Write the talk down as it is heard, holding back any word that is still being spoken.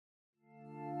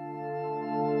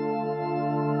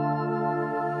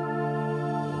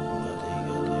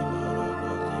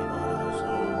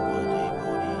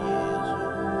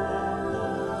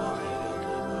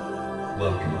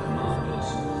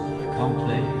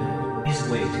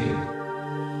waiting.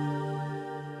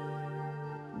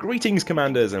 Greetings,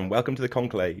 Commanders, and welcome to The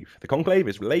Conclave. The Conclave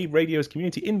is Lave Radio's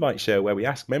community invite show where we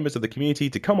ask members of the community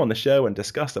to come on the show and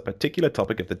discuss a particular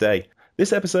topic of the day.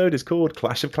 This episode is called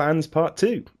Clash of Clans Part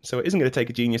 2, so it isn't going to take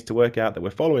a genius to work out that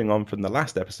we're following on from the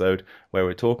last episode where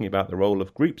we're talking about the role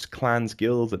of groups, clans,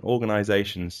 guilds, and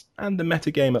organisations, and the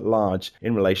metagame at large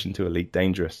in relation to Elite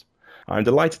Dangerous. I'm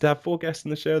delighted to have 4 guests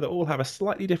on the show that all have a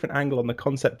slightly different angle on the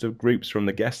concept of groups from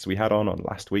the guests we had on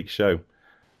last week's show.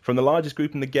 From the largest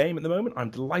group in the game at the moment, I'm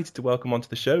delighted to welcome onto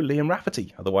the show Liam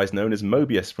Rafferty, otherwise known as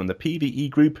Mobius, from the PvE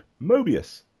group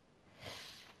Mobius.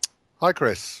 Hi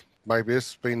Chris,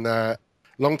 Mobius, been a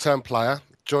long-term player,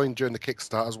 joined during the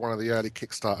Kickstarter as one of the early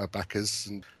Kickstarter backers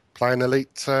and playing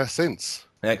Elite since.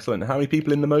 Excellent. How many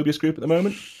people in the Mobius group at the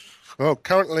moment? Well,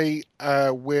 currently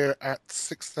we're at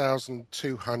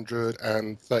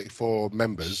 6,234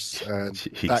 members, and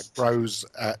that grows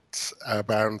at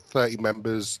around 30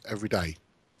 members every day.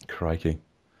 Crikey.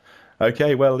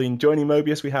 Okay, well, in joining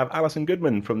Mobius, we have Alison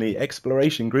Goodman from the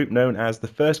exploration group known as the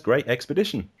First Great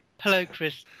Expedition. Hello,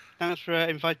 Chris. Thanks for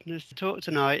inviting us to talk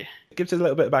tonight. Give us a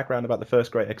little bit of background about the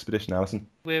First Great Expedition, Alison.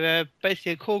 We're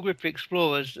basically a core group of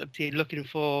explorers looking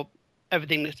for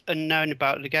everything that's unknown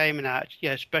about the game and that,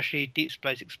 especially deep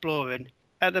space exploring.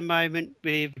 At the moment,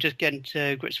 we're just getting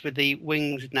to grips with the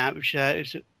wings now, which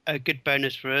is a good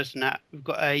bonus for us. And that we've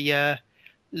got a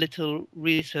little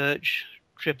research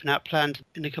trip and that planned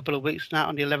in a couple of weeks now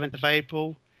on the 11th of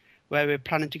April, where we're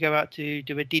planning to go out to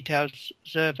do a detailed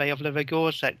survey of the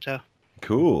Vagor sector.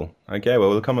 Cool. Okay, well,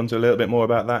 we'll come on to a little bit more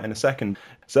about that in a second.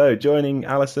 So, joining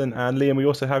Alison and Liam, we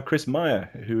also have Chris Meyer,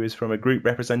 who is from a group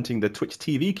representing the Twitch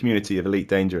TV community of Elite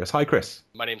Dangerous. Hi, Chris.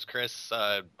 My name's Chris.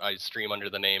 I stream under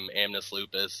the name Amnus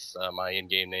Lupus. My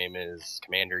in-game name is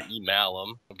Commander E.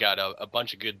 Malum. I've got a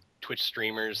bunch of good Twitch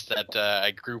streamers that I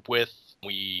group with.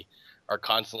 We are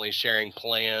constantly sharing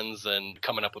plans and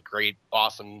coming up with great,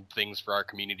 awesome things for our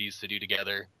communities to do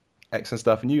together. Excellent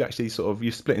stuff. And you actually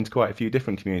you split into quite a few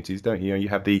different communities, don't you? You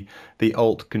have the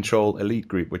Alt Control Elite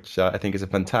group, which I think is a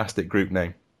fantastic group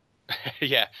name.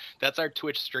 Yeah, that's our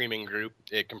Twitch streaming group.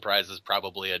 It comprises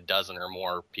probably a dozen or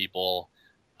more people.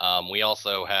 We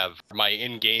also have my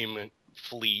in-game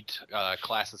fleet,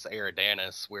 Classis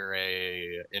Eridanus. We're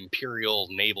a Imperial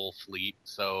naval fleet,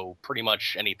 so pretty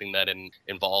much anything that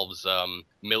involves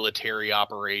military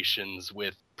operations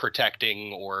with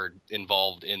protecting or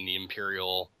involved in the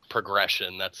Imperial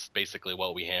progression, that's basically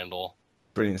what we handle.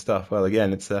 Brilliant stuff. Well,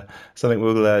 again, it's something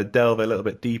we'll delve a little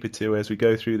bit deeper to as we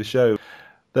go through the show.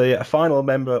 The final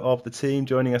member of the team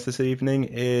joining us this evening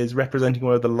is representing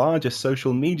one of the largest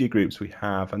social media groups we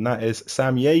have, and that is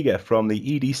Sam Yeager from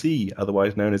the EDC,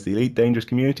 otherwise known as the Elite Dangerous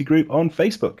Community Group on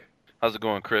Facebook. How's it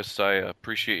going, Chris? I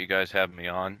appreciate you guys having me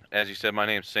on. As you said, my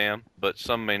name's Sam, but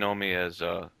some may know me as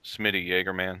Smitty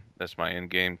Yeagerman. That's my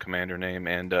in-game commander name,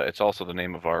 and it's also the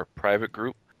name of our private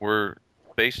group. We're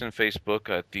based in Facebook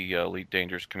at the Elite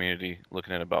Dangerous community,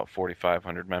 looking at about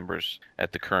 4,500 members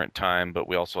at the current time, but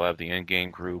we also have the in-game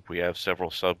group. We have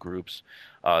several subgroups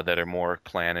that are more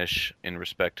clannish in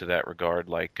respect to that regard,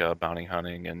 like bounty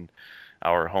hunting and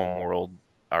our homeworld,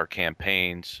 our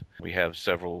campaigns. We have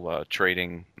several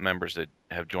trading members that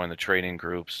have joined the trading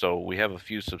group, so we have a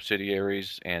few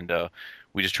subsidiaries, and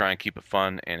we just try and keep it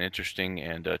fun and interesting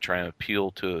and try and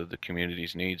appeal to the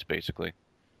community's needs, basically.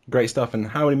 Great stuff. And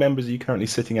how many members are you currently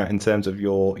sitting at in terms of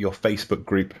your Facebook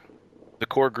group? The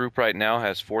core group right now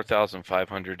has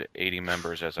 4,580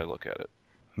 members as I look at it.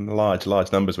 Large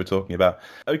numbers we're talking about.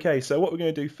 Okay, so what we're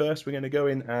going to do first, we're going to go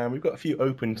in and we've got a few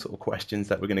open sort of questions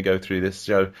that we're going to go through this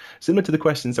show, similar to the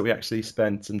questions that we actually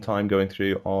spent some time going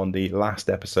through on the last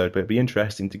episode, but it'd be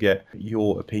interesting to get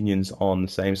your opinions on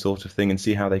the same sort of thing and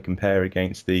see how they compare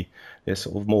against the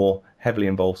sort of more heavily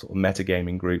involved sort of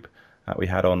metagaming group that we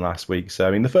had on last week. So,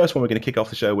 I mean, the first one we're going to kick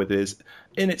off the show with is,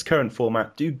 in its current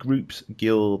format, do groups,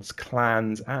 guilds,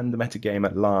 clans, and the metagame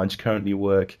at large currently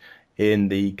work in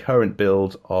the current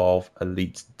build of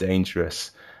Elite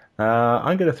Dangerous?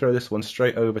 I'm going to throw this one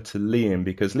straight over to Liam,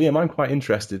 because, Liam, I'm quite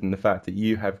interested in the fact that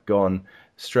you have gone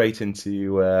straight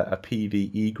into a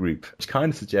PvE group, which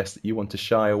kind of suggests that you want to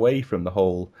shy away from the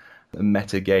whole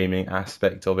metagaming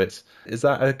aspect of it. Is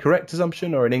that a correct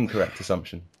assumption or an incorrect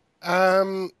assumption?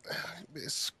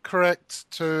 It's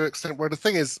correct to an extent. Well, the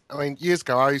thing is, I mean, years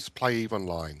ago I used to play EVE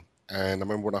Online, and I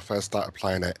remember when I first started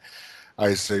playing it, I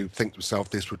used to think to myself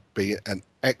this would be an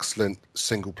excellent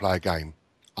single-player game.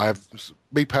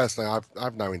 Me personally,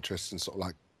 I've no interest in sort of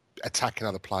like attacking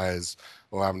other players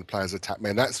or having players attack me,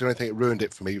 and that's the only thing that ruined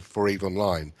it for me for EVE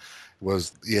Online.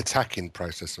 was the attacking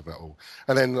process of it all.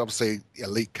 And then obviously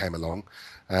Elite came along,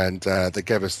 and they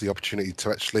gave us the opportunity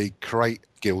to actually create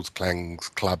guilds, clans,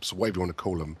 clubs, whatever you want to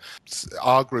call them.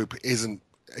 Our group isn't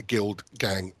a guild,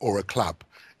 gang, or a club.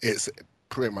 It's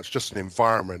pretty much just an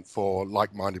environment for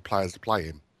like-minded players to play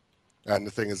in. And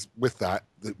the thing is, with that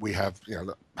we have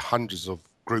hundreds of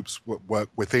groups work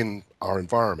within our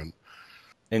environment.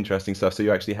 Interesting stuff. So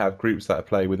you actually have groups that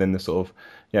play within the sort of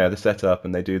the setup,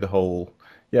 and they do the whole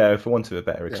for want of a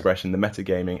better expression, the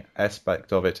metagaming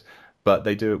aspect of it, but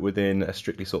they do it within a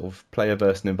strictly sort of player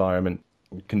versus environment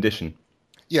condition.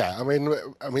 Yeah, I mean,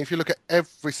 if you look at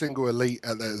every single Elite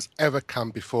that has ever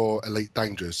come before Elite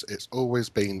Dangerous, it's always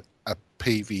been a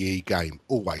PvE game.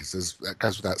 Always, that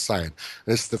goes without saying. And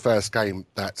this is the first game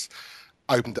that's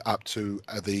opened it up to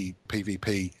the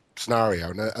PvP scenario.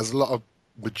 And there's a lot of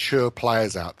mature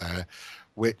players out there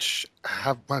which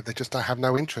they just don't have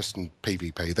no interest in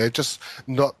PvP. They're just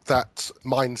not that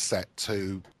mindset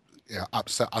to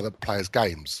upset other players'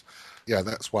 games. Yeah,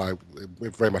 that's why we're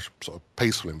very much sort of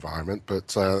peaceful environment. But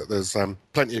there's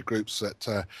plenty of groups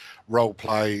that role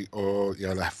play or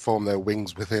they form their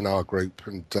wings within our group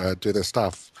and do their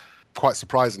stuff. Quite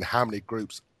surprising how many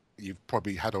groups you've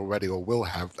probably had already or will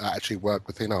have that actually work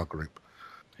within our group.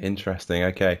 Interesting.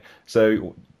 Okay,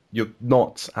 so you're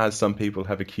not, as some people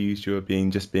have accused you of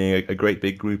being a great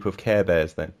big group of Care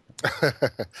Bears, then?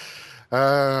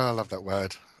 I love that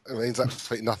word. It means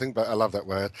absolutely nothing, but I love that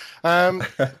word.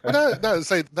 No.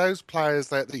 So those players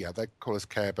that they call us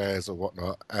Care Bears or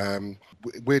whatnot.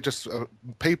 We're just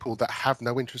people that have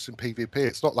no interest in PvP.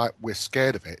 It's not like we're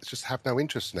scared of it. It's just have no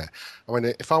interest in it. I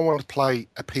mean, if I want to play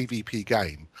a PvP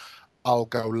game, I'll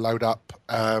go load up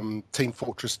Team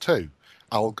Fortress 2.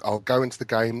 I'll go into the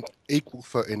game equal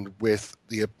footing with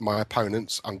my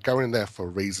opponents. I'm going in there for a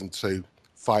reason to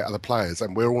fight other players,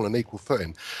 and we're all on equal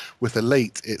footing. With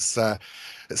Elite, it's a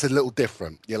little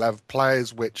different. You'll have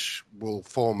players which will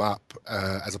form up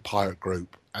as a pirate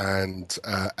group and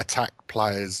attack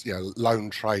players, lone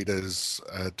traders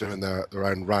doing their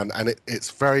own run, and it's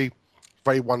very,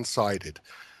 very one-sided.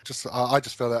 I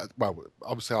just feel that, well,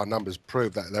 obviously our numbers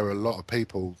prove that there are a lot of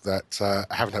people that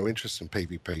have no interest in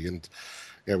PvP, and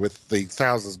with the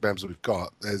thousands of members we've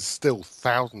got, there's still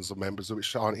thousands of members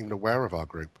which aren't even aware of our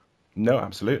group. No,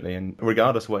 absolutely. And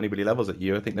regardless of what anybody levels at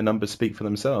you, I think the numbers speak for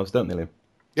themselves, don't they, Liam?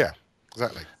 Yeah,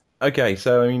 exactly. Okay,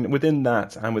 so I mean, within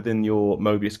that and within your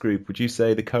Mobius group, would you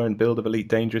say the current build of Elite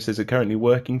Dangerous is currently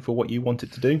working for what you want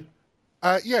it to do?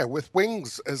 Yeah, with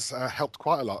Wings has helped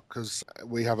quite a lot, because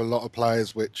we have a lot of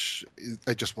players which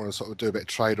they just want to sort of do a bit of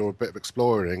trade or a bit of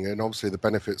exploring, and obviously the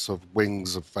benefits of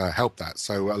Wings have helped that.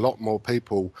 So a lot more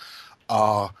people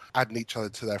are adding each other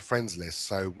to their friends list.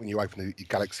 So when you open your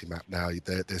Galaxy map now,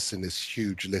 there's in this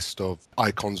huge list of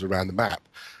icons around the map,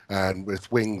 and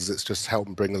with Wings, it's just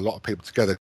helping bring a lot of people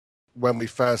together. When we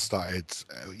first started,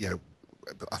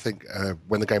 I think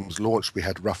when the game was launched, we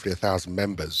had roughly 1,000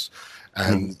 members.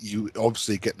 And you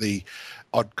obviously get the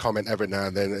odd comment every now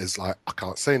and then is like, I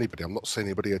can't see anybody. I'm not seeing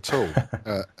anybody at all.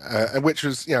 And which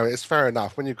was, it's fair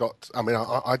enough. When you've got,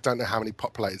 I don't know how many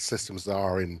populated systems there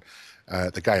are in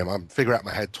the game. I'm figuring out in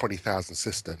my head 20,000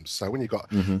 systems. So when you've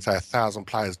got, say, 1,000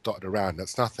 players dotted around,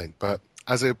 that's nothing. But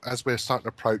as we're starting to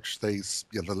approach these,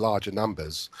 the larger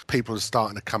numbers, people are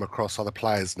starting to come across other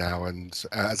players now. And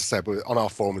as I said, on our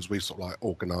forums, we've sort of like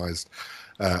organised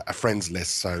a friends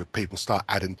list, so people start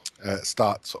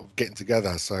sort of getting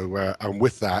together. So and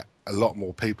with that, a lot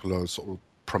more people are sort of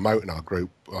promoting our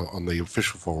group on the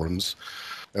official forums,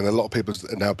 and a lot of people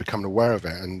are now becoming aware of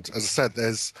it. And as I said,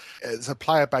 there's a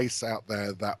player base out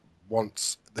there that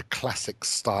wants the classic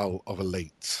style of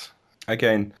Elite.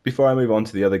 Again, before I move on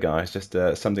to the other guys, just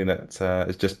something that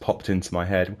has just popped into my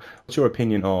head. What's your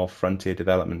opinion of Frontier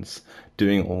Developments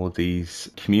doing all of these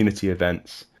community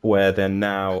events, where they're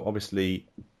now, obviously,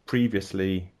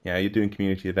 previously, you're doing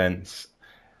community events.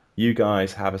 You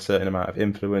guys have a certain amount of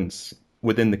influence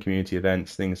within the community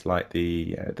events, things like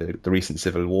the recent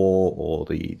Civil War or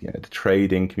the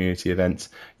trading community events.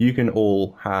 You can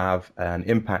all have an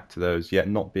impact to those, yet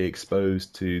not be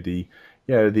exposed to the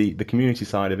community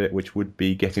side of it, which would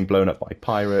be getting blown up by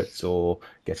pirates or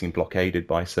getting blockaded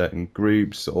by certain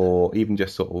groups, or even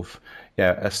just sort of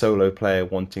a solo player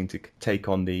wanting to take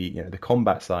on the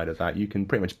combat side of that. You can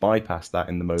pretty much bypass that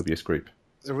in the Mobius group.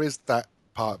 There is that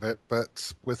part of it,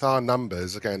 but with our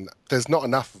numbers, again, there's not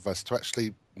enough of us to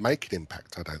actually make an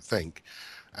impact, I don't think.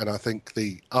 And I think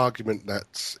the argument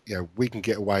that we can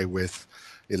get away with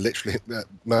literally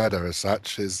murder as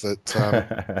such is that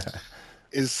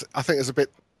I think is a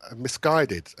bit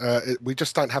misguided. We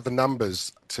just don't have the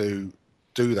numbers to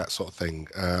do that sort of thing.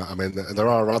 There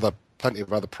are other plenty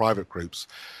of other private groups,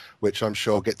 which I'm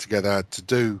sure get together to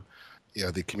do,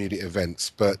 the community events.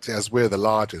 But as we're the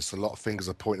largest, a lot of fingers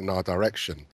are pointing in our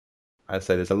direction. I'd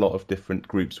say there's a lot of different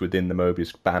groups within the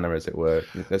Mobius banner, as it were.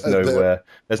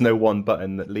 There's no one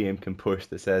button that Liam can push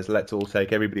that says, let's all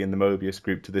take everybody in the Mobius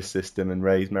group to this system and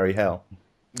raise merry hell.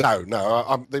 No.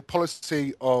 The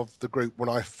policy of the group when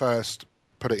I first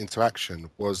put it into action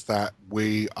was that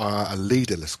we are a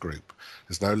leaderless group.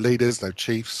 There's no leaders, no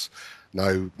chiefs,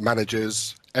 no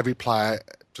managers. Every player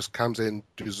just comes in,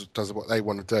 does what they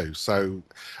want to do. So,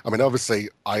 I mean, obviously,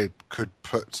 I could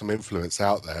put some influence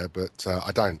out there, but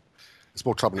I don't. It's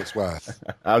more trouble than it's worth.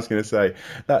 I was going to say,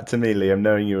 that to me, Liam,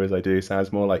 knowing you as I do,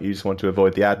 sounds more like you just want to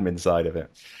avoid the admin side of it.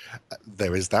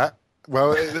 There is that.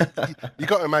 Well, you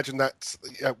got to imagine that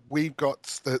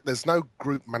there's no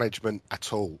group management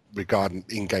at all regarding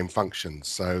in-game functions.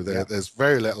 So there's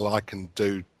very little I can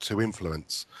do to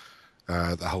influence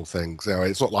the whole thing. So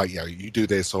it's not like, you do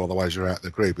this or otherwise you're out of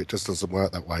the group. It just doesn't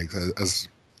work that way. As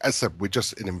I said, we're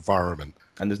just an environment.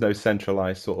 And there's no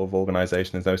centralized sort of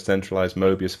organization. There's no centralized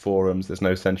Mobius forums. There's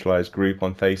no centralized group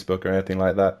on Facebook or anything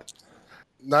like that.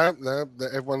 No,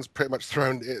 everyone's pretty much their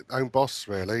own boss,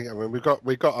 really. I mean, we've got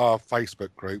our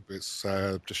Facebook group. It's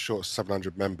just short of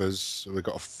 700 members. We've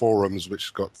got forums which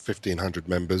have got 1,500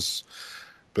 members.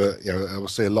 But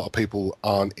obviously, a lot of people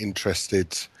aren't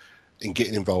interested in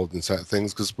getting involved in certain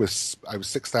things because we're over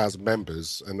 6,000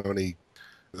 members and only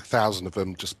 1,000 of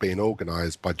them just being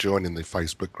organised by joining the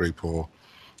Facebook group or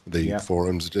the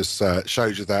forums. It just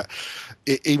shows you that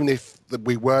even if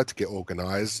we were to get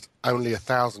organised, only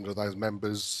 1,000 of those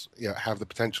members have the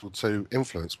potential to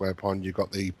influence, whereupon you've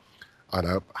got the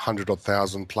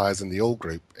 100,000 players in the all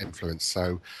group influence.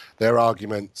 So their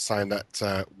argument saying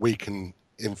that we can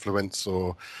influence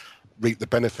or reap the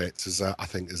benefits is I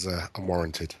think is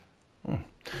unwarranted.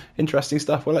 Interesting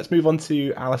stuff. Well, let's move on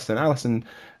to Alison. Alison,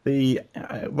 the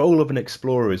role of an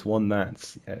explorer is one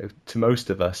that, to most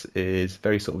of us, is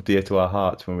very sort of dear to our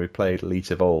hearts when we played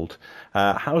Elite of old.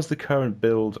 How's the current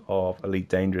build of Elite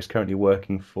Dangerous currently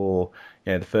working for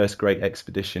the first great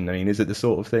expedition? I mean, is it the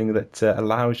sort of thing that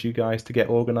allows you guys to get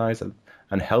organised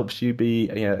and helps you be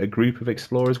a group of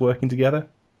explorers working together?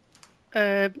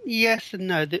 Yes and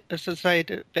no. As I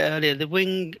said a bit earlier, the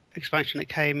Wing expansion that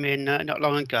came in not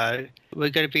long ago, we're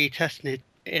going to be testing it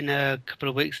in a couple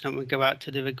of weeks, and we go out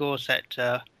to the Rigor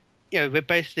sector. We're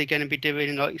basically going to be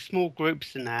doing like small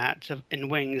groups in that in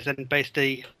Wings, and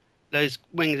basically those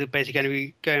Wings are basically going to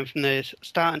be going from the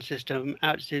starting system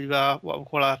out to what we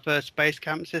call our first base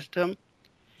camp system.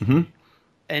 Mm-hmm.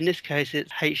 In this case,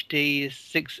 it's HD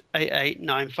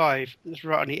 68895. It's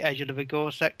right on the edge of the Rigor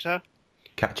sector.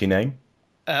 Catchy name.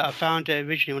 I found it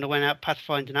originally when I went out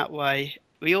pathfinding that way.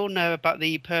 We all know about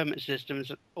the permit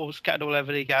systems all scattered all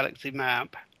over the galaxy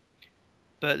map,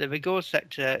 but the Rigor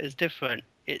sector is different.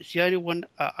 It's the only one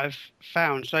I've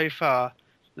found so far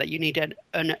that you need an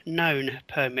unknown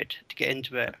permit to get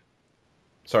into it.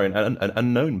 Sorry, an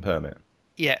unknown permit?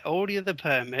 Yeah, all the other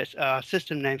permits are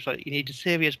system names, like you need a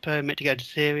Sirius permit to go to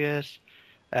Sirius,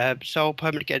 Sol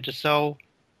permit to get to Sol,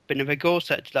 but in the Rigor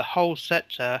sector, the whole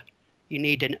sector, you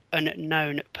need an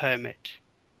unknown permit.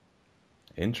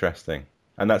 Interesting.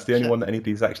 And that's the only one that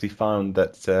anybody's actually found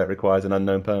that requires an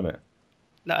unknown permit?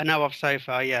 That I know of so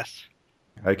far, yes.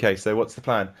 Okay, so what's the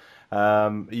plan?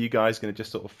 Are you guys going to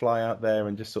just sort of fly out there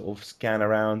and just sort of scan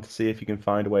around to see if you can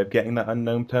find a way of getting that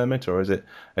unknown permit? Or is it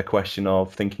a question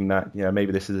of thinking that,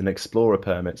 maybe this is an explorer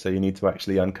permit, so you need to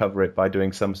actually uncover it by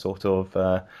doing some sort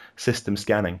of system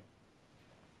scanning?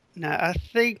 No, I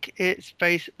think it's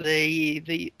basically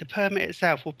the permit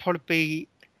itself will probably be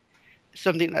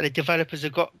something that the developers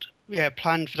have got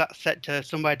planned for that sector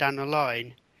somewhere down the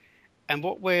line. And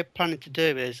what we're planning to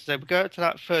do is, so we go to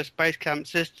that first base camp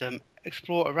system,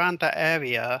 explore around that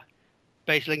area,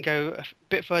 basically go a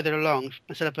bit further along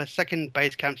and set up a second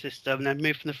base camp system, and then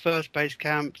move from the first base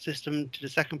camp system to the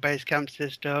second base camp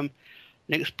system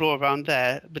and explore around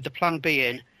there, with the plan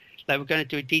being that we're going to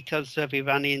do a detailed survey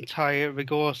around the entire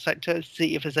Rigor sector to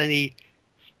see if there's any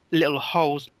little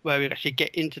holes where we actually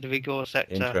get into the Rigor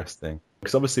sector. Interesting.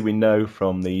 Because obviously we know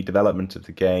from the development of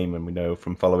the game, and we know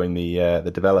from following the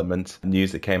development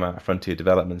news that came out of Frontier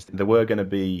Developments, there were going to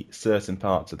be certain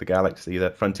parts of the galaxy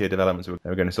that Frontier Developments were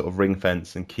going to sort of ring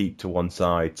fence and keep to one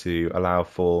side to allow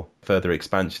for further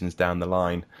expansions down the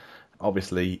line.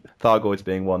 Obviously, Thargoids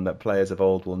being one that players of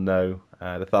old will know.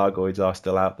 The Thargoids are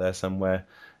still out there somewhere.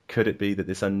 Could it be that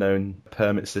this unknown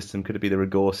permit system, could it be the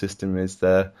Rigor system, is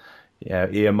the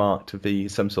earmarked to be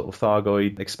some sort of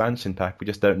Thargoid expansion pack. We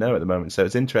just don't know at the moment. So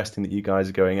it's interesting that you guys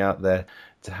are going out there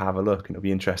to have a look, and it'll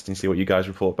be interesting to see what you guys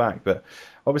report back. But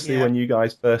obviously, when you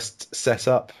guys first set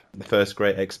up the first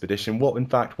Great Expedition, what in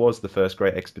fact was the first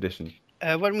Great Expedition?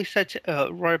 When we set it up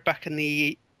right back in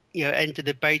the end of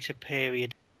the beta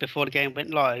period before the game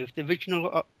went live, the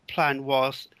original plan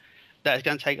was that it's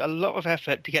going to take a lot of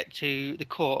effort to get to the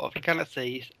core of the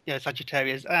galaxy,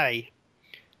 Sagittarius A.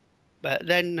 But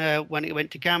then when it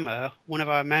went to Gamma, one of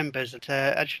our members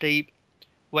actually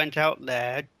went out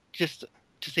there just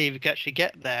to see if he could actually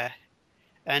get there.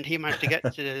 And he managed to get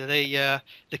to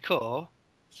the core.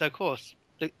 So, of course,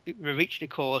 the reaching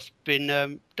the core's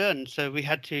been done. So we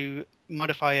had to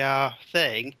modify our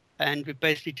thing. And we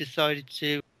basically decided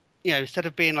to, instead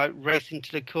of being like racing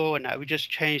to the core now, we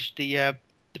just changed the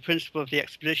principle of the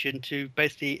expedition to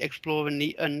basically exploring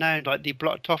the unknown, like the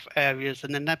blocked off areas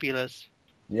and the nebulas.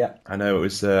 Yeah, I know it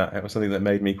was something that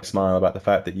made me smile about the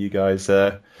fact that you guys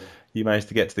you managed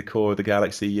to get to the core of the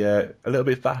galaxy a little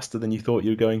bit faster than you thought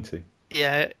you were going to.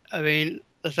 Yeah, I mean,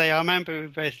 as I remember, we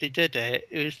basically did it.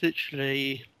 It was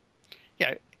literally,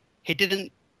 he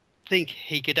didn't think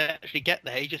he could actually get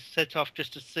there. He just set off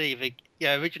just to see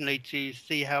if originally to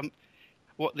see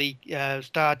what the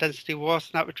star density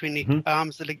was now between the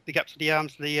arms, the gaps of the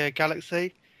arms of the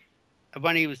galaxy. And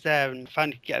when he was there and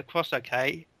found he could get across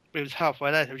okay, it was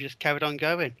halfway there, so we just carried on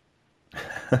going.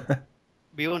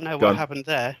 We all know what happened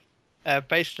there.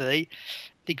 Basically,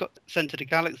 he got sent to the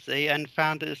galaxy and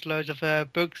found that there's loads of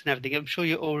bugs and everything. I'm sure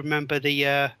you all remember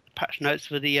the patch notes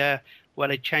for the where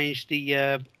they changed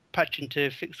the patching to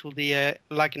fix all the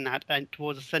lagging and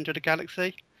towards the center of the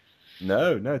galaxy.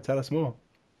 No, tell us more.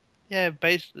 Yeah,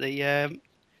 basically,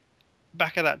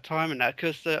 back at that time and that,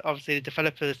 because obviously the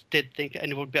developers did think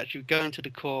anyone would be actually going to the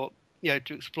core,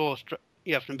 to explore from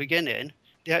the beginning.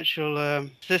 The actual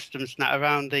systems now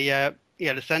around the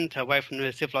center away from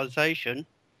the civilization,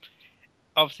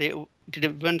 obviously it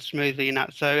didn't run smoothly in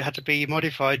that, so it had to be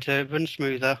modified to run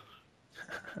smoother.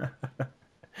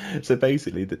 So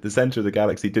basically, the center of the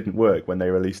galaxy didn't work when they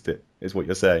released it, is what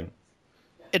you're saying?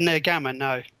 In the Gamma,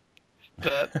 no.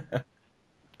 But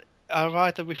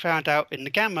rather we found out in the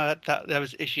Gamma that there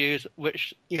was issues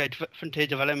which, Frontier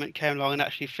Development came along and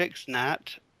actually fixed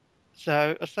that.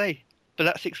 So I say, but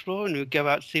let's explore and we'll go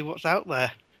out and see what's out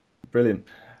there. Brilliant.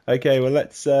 Okay, well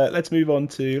let's move on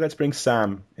to let's bring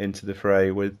Sam into the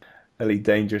fray with Elite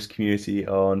Dangerous community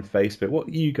on Facebook. What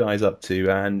are you guys up to,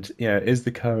 and is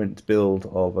the current build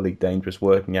of Elite Dangerous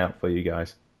working out for you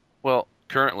guys? Well,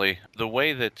 currently the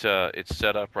way that it's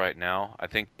set up right now, I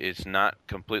think it's not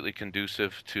completely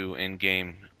conducive to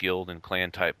in-game guild and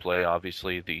clan type play.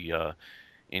 Obviously, the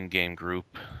in-game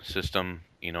group system,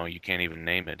 you can't even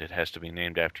name it. It has to be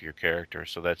named after your character.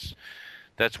 So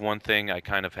that's one thing I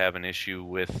kind of have an issue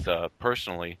with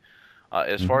personally.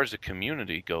 As far as the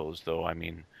community goes, though, I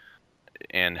mean,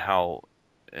 and how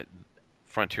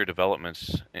Frontier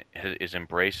Developments is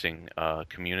embracing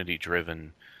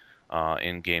community-driven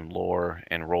in-game lore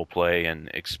and roleplay and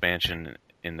expansion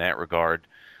in that regard.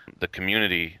 The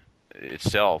community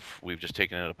itself, we've just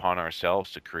taken it upon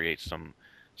ourselves to create some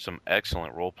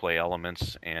excellent roleplay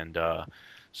elements and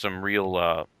some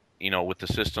real, with the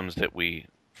systems that we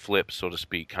flip, so to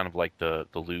speak, kind of like the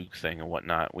Luke thing and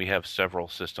whatnot. We have several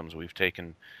systems we've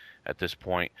taken at this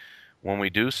point. When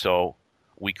we do so,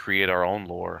 we create our own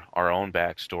lore, our own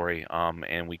backstory,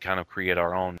 and we kind of create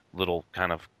our own little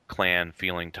kind of clan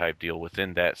feeling type deal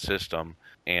within that system.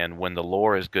 And when the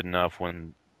lore is good enough,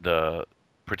 when the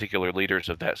particular leaders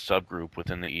of that subgroup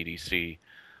within the EDC,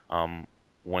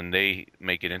 when they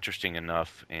make it interesting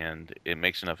enough and it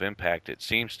makes enough impact, it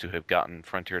seems to have gotten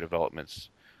Frontier Development's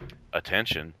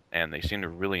attention, and they seem to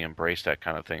really embrace that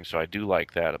kind of thing. So I do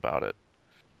like that about it.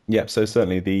 Yeah, so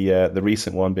certainly the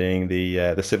recent one being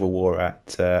the civil war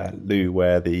at Lu,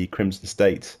 where the Crimson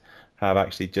State have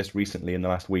actually just recently in the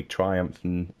last week triumphed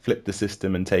and flipped the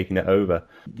system and taken it over.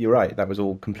 You're right, that was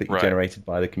all completely generated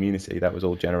by the community. That was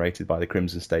all generated by the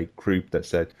Crimson State group that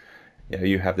said,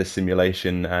 you have this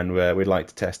simulation and we'd like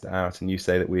to test it out, and you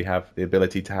say that we have the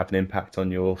ability to have an impact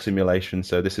on your simulation,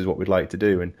 so this is what we'd like to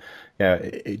do. And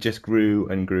it just grew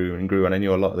and grew and grew. And I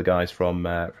knew a lot of the guys from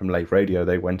Lave Radio,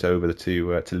 they went over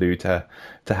to Lu to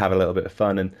have a little bit of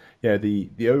fun. And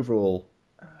the overall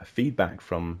feedback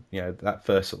from that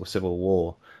first sort of civil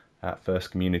war, that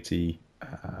first community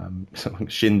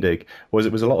shindig was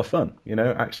a lot of fun,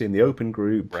 actually in the open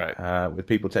group, with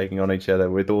people taking on each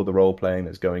other, with all the role playing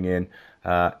that's going in.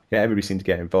 Everybody seemed to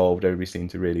get involved. Everybody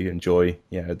seemed to really enjoy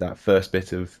that first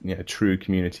bit of true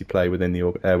community play within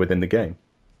the game.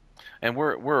 And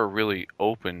we're a really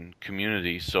open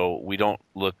community, so we don't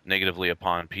look negatively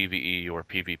upon PvE or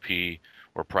PvP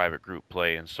or private group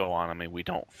play and so on. I mean, we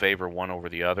don't favor one over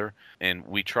the other, and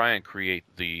we try and create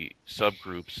the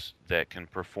subgroups that can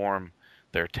perform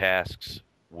their tasks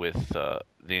with the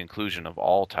inclusion of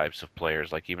all types of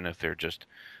players. Like even if they're just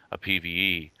a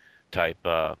PvE type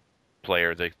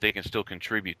player, they can still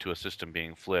contribute to a system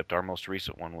being flipped. Our most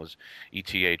recent one was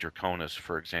ETA Draconis,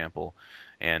 for example.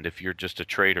 And if you're just a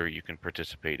trader, you can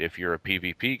participate. If you're a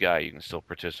PvP guy, you can still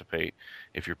participate.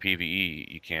 If you're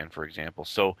PvE, you can, for example.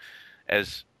 So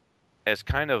as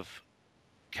kind of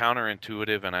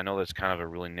counterintuitive, and I know that's kind of a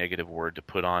really negative word to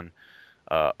put on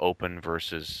open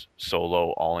versus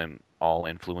solo, all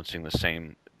influencing the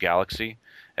same galaxy.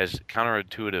 As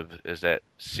counterintuitive as that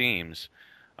seems,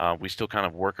 we still kind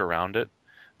of work around it,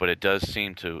 but it does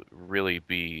seem to really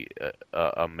be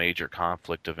a major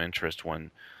conflict of interest when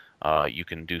you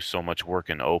can do so much work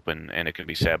in open and it can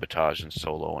be sabotaged in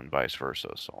solo and vice versa.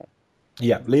 So,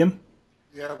 Yeah, Liam.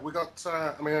 Yeah, we got.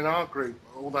 I mean, in our group,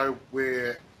 although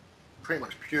we're pretty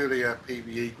much purely a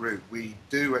PvE group, we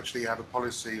do actually have a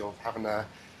policy of having an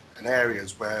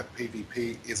areas where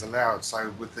PvP is allowed.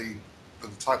 So with the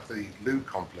type of the LOU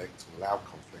conflict, or loud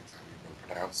conflict, how you want to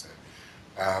pronounce it,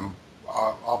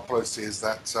 our policy is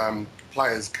that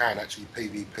players can actually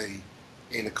PvP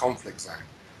in a conflict zone.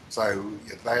 So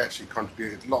they actually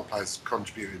contributed. A lot of players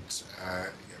contributed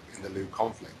in the LOU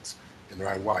conflict in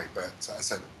their own way. But as I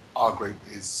said, our group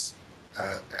is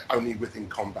only within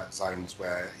combat zones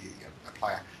where a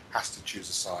player has to choose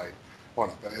a side. Why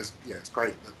not? But it's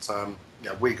great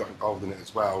that we got involved in it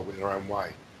as well in our own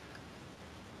way.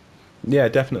 Yeah,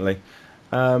 definitely.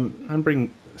 And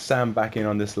bring Sam back in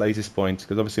on this latest point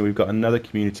because obviously we've got another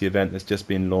community event that's just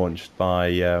been launched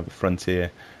by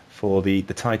Frontier for the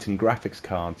Titan graphics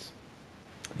cards.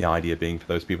 The idea being, for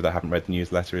those people that haven't read the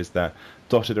newsletter, is that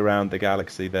dotted around the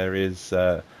galaxy there is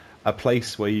a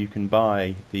place where you can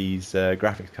buy these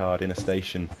graphics card in a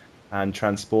station and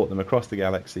transport them across the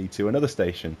galaxy to another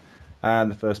station.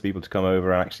 And the first people to come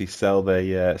over and actually sell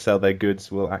their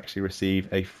goods will actually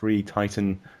receive a free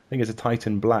Titan. I think it's a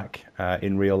Titan Black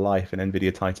in real life, an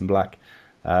Nvidia Titan Black,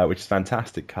 which is a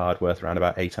fantastic card worth around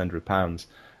about £800.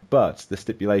 But the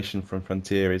stipulation from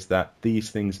Frontier is that these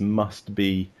things must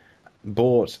be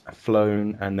bought,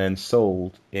 flown, and then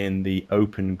sold in the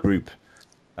open group,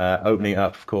 opening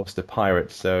up, of course, to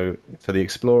pirates. So for the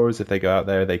explorers, if they go out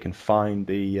there, they can find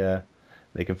the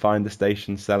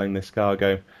station selling this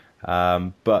cargo.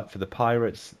 But for the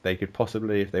pirates, they could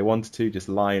possibly, if they wanted to, just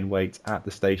lie in wait at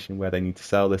the station where they need to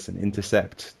sell this and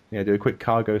intercept, do a quick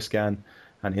cargo scan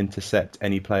and intercept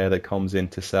any player that comes in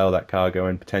to sell that cargo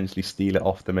and potentially steal it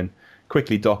off them and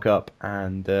quickly dock up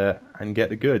and get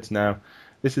the goods. Now,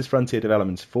 this is Frontier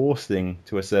Developments forcing,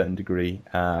 to a certain degree,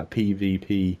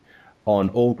 PvP on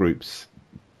all groups.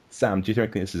 Sam, do you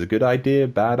think this is a good idea,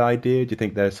 bad idea? Do you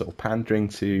think they're sort of pandering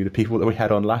to the people that we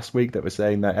had on last week that were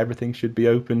saying that everything should be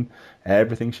open,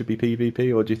 everything should be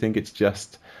PvP, or do you think it's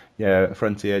just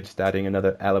Frontier just adding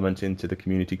another element into the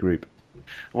community group?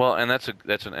 well, and that's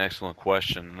an excellent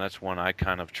question, and that's one I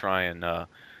kind of try and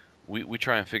we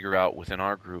try and figure out within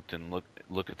our group and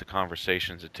look at the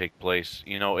conversations that take place.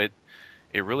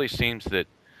 It really seems that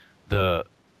the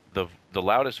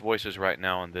loudest voices right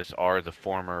now in this are the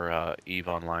former EVE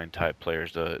Online type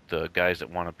players, the guys that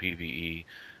want a PvE,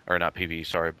 or not PvE,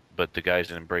 sorry, but the guys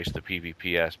that embrace the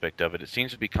PvP aspect of it. It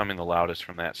seems to be coming the loudest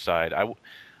from that side. I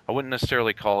wouldn't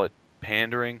necessarily call it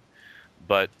pandering,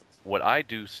 but what I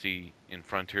do see in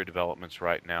Frontier developments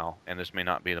right now, and this may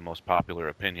not be the most popular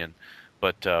opinion,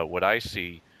 but what I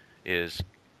see is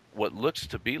what looks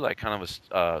to be like kind of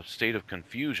a state of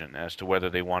confusion as to whether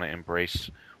they want to embrace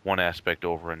one aspect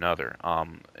over another.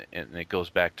 And it goes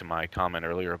back to my comment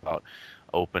earlier about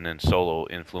open and solo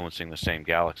influencing the same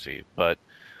galaxy. But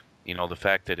the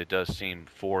fact that it does seem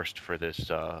forced for this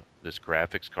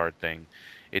graphics card thing,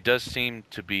 it does seem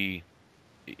to be.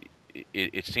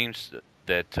 It seems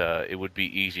that it would be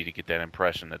easy to get that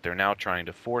impression that they're now trying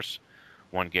to force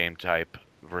one game type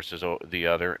versus the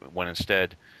other, when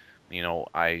instead,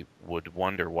 I would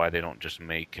wonder why they don't just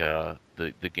make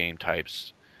the game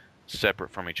types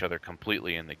separate from each other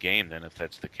completely in the game then, if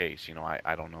that's the case.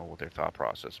 I don't know their thought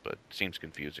process, but it seems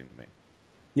confusing to me.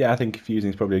 Yeah, I think confusing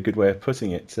is probably a good way of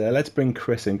putting it. Let's bring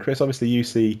Chris in. Chris, obviously you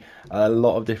see a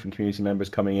lot of different community members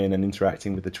coming in and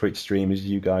interacting with the Twitch stream as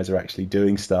you guys are actually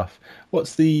doing stuff.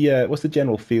 What's the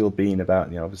general feel been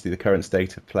about, obviously the current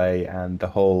state of play and the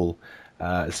whole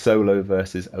solo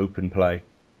versus open play?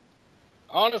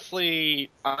 Honestly,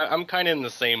 I'm kind of in the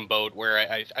same boat where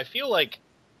I feel like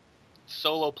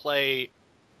solo play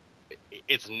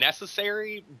it's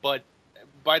necessary, but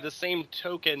by the same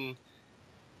token,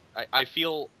 I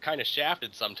feel kind of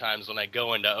shafted sometimes when I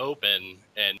go into open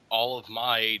and all of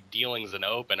my dealings in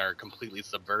open are completely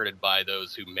subverted by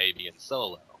those who may be in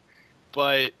solo.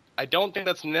 But I don't think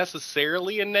that's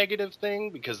necessarily a negative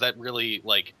thing, because that really,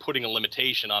 like, putting a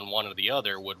limitation on one or the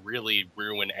other would really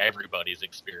ruin everybody's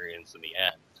experience in the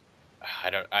end.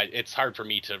 It's hard for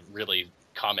me to really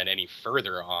comment any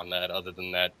further on that, other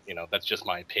than that, that's just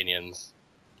my opinions.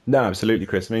 No, absolutely,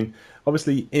 Chris. I mean,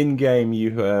 obviously, in game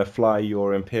you fly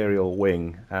your Imperial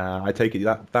wing. I take it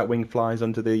that wing flies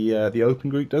under the open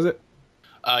group, does it?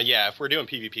 Yeah, if we're doing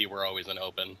PvP, we're always in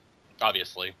open,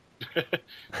 obviously.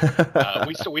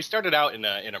 We started out in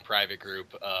a private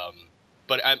group,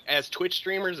 but as Twitch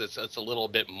streamers, it's a little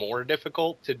bit more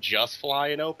difficult to just fly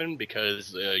in open,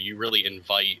 because you really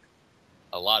invite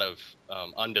a lot of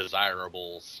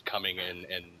undesirables coming in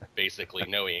and basically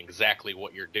knowing exactly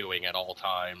what you're doing at all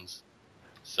times.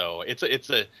 So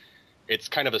it's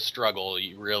kind of a struggle.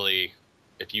 You really,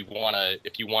 if you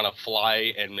wanna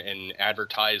fly and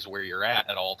advertise where you're at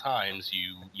all times,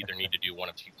 you either need to do one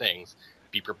of two things: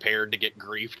 be prepared to get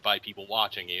griefed by people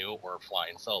watching you, or fly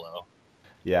in solo.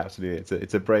 Yeah, absolutely.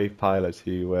 It's a brave pilot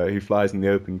who flies in the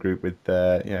open group with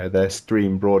their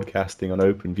stream broadcasting on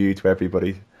open view to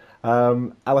everybody.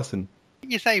 Alison.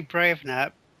 You say brave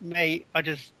now. Me, I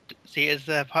just see it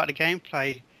as part of the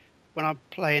gameplay. When I'm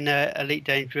playing Elite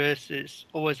Dangerous, it's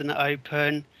always in the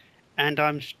open, and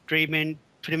I'm streaming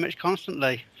pretty much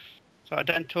constantly. So I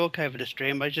don't talk over the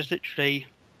stream. I just literally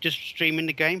just streaming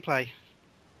the gameplay.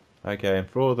 Okay, and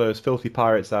for all those filthy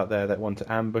pirates out there that want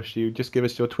to ambush you, just give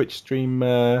us your Twitch stream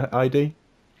ID.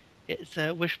 It's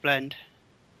Wishblend.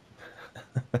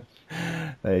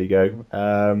 There you go.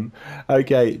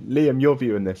 Okay, Liam, your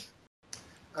view on this?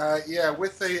 Yeah,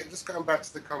 just going back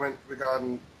to the comment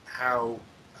regarding how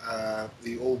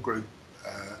the All Group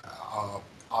are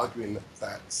arguing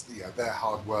that their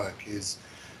hard work is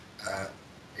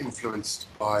influenced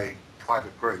by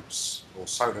private groups or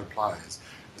solo players.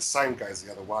 The same goes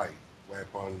the other way,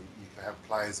 whereby you can have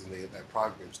players in their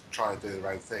private groups try and do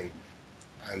their own thing,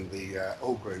 and the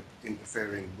All Group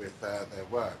interfering with their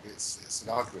work. It's an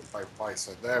argument both ways,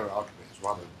 so their argument is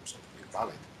rather sort of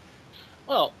invalid.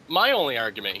 Well, my only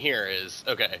argument here is,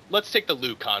 okay, let's take the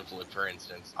Luke conflict, for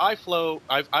instance. I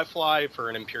fly for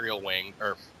an Imperial wing,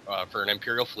 or for an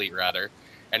Imperial fleet, rather,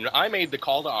 and I made the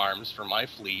call to arms for my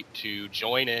fleet to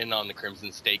join in on the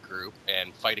Crimson State group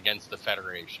and fight against the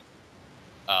Federation.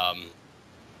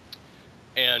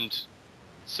 And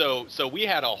so we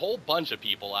had a whole bunch of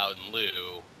people out in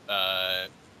Lu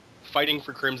fighting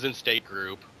for Crimson State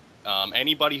group.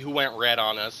 Anybody who went red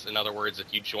on us, in other words,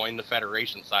 if you join the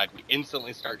Federation side, we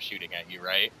instantly start shooting at you,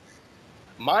 right?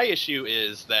 My issue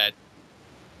is that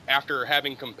after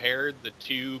having compared the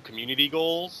two community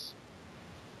goals,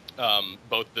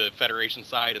 both the Federation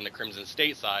side and the Crimson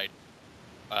State side,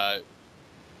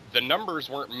 the numbers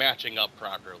weren't matching up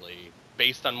properly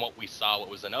based on what we saw, what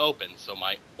was in open. So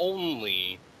I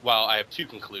have two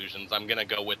conclusions. I'm going to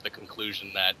go with the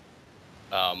conclusion that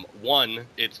one,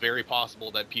 it's very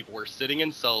possible that people were sitting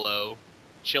in solo,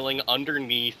 chilling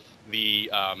underneath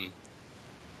the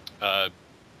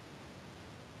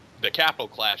capital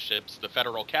class ships, the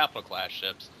federal capital class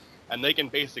ships, and they can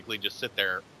basically just sit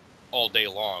there all day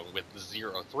long with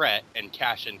zero threat and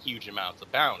cash in huge amounts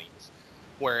of bounties.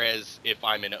 Whereas if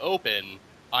I'm in open,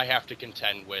 I have to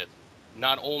contend with,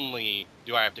 not only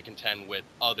do I have to contend with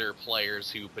other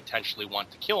players who potentially want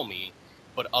to kill me,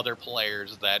 but other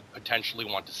players that potentially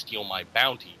want to steal my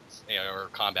bounties or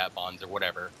combat bonds or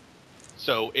whatever.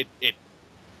 So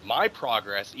my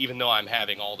progress, even though I'm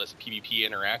having all this PvP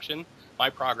interaction, my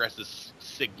progress is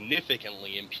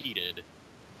significantly impeded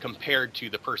compared to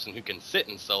the person who can sit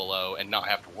in solo and not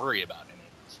have to worry about any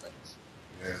of those things.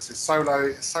 Yes, solo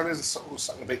is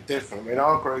something a bit different. I mean,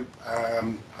 our group,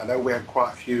 I know we had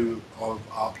quite a few of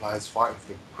our players fighting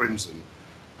for Crimson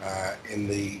in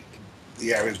the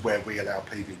areas where we allow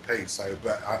PvP. So,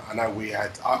 but I know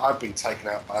I've been taken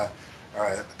out by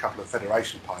a couple of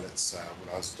Federation pilots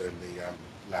when I was doing the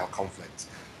Lao conflict.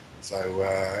 So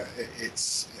I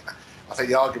think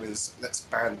the argument is, let's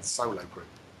ban the solo group.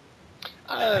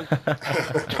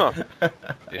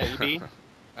 Maybe.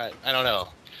 I don't know.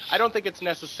 I don't think it's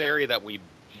necessary that we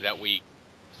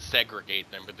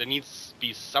segregate them, but there needs to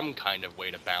be some kind of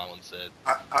way to balance it.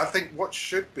 I think what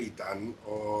should be done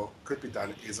or could be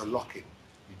done is a lock-in.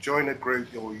 You join a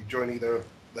group, or you join either.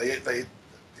 If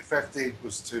FD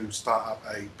was to start up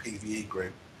a PvE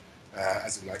group,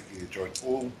 as in like you join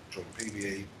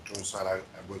PvE, join solo,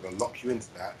 and we're going to lock you into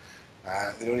that.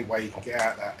 The only way you can get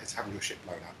out of that is having your ship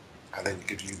blown up. and then it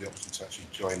gives you the option to actually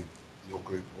join your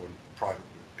group or a private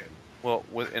group again. Well,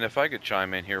 and if I could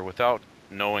chime in here, without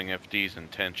knowing FD's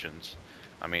intentions,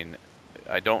 I mean,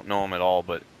 I don't know them at all,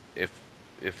 but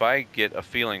if I get a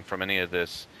feeling from any of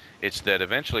this, it's that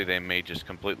eventually they may just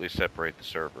completely separate the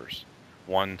servers.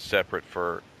 One separate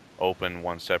for open,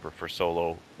 one separate for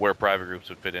solo. Where private groups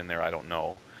would fit in there, I don't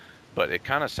know. But it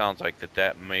kind of sounds like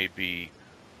that may be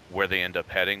where they end up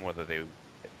heading, whether they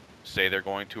say they're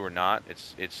going to or not.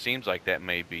 It seems like that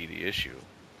may be the issue.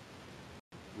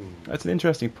 That's an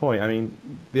interesting point. I mean,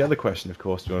 the other question, of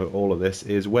course, to all of this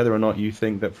is whether or not you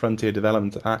think that Frontier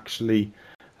Development are actually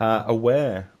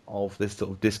aware of this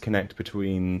sort of disconnect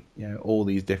between all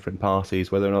these different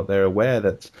parties, whether or not they're aware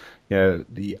that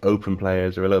the open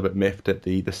players are a little bit miffed at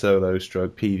the solo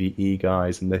stroke PvE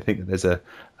guys, and they think that there's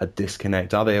a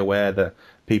disconnect. Are they aware that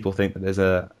people think that there's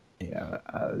an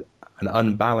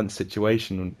unbalanced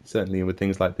situation, certainly with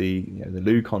things like the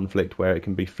Lu conflict, where it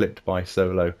can be flipped by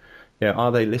solo?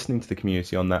 Are they listening to the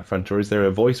community on that front, or is there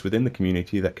a voice within the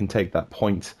community that can take that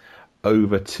point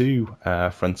over to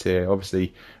Frontier?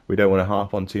 Obviously, we don't want to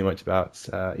harp on too much about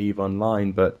EVE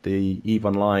Online, but the EVE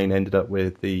Online ended up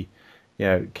with the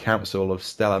Council of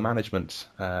Stellar Management,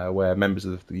 where members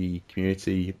of the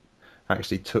community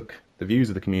actually took the views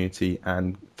of the community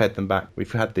and fed them back.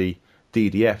 We've had the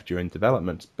DDF during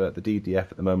development, but the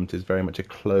DDF at the moment is very much a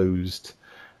closed,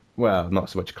 well, not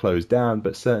so much closed down,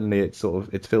 but certainly it's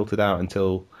filtered out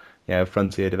until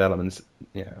Frontier Developments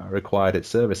are required its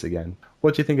service again.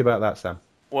 What do you think about that, Sam?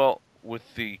 Well, with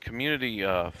the community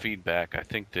feedback, I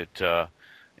think that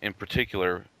in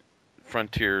particular,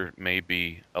 Frontier may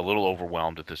be a little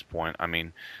overwhelmed at this point. I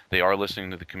mean, they are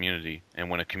listening to the community, and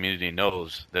when a community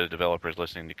knows that a developer is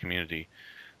listening to community,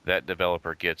 that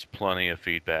developer gets plenty of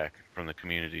feedback from the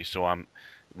community. So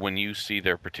when you see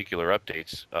their particular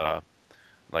updates,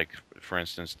 like for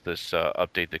instance this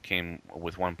update that came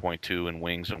with 1.2 and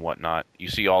wings and whatnot, you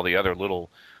see all the other little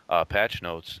patch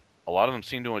notes. A lot of them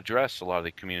seem to address a lot of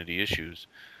the community issues,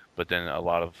 but then a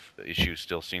lot of issues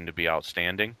still seem to be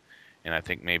outstanding. And I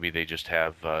think maybe they just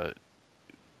have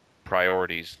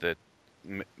priorities that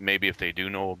maybe if they do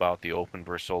know about the open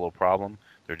versus solo problem,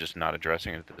 they're just not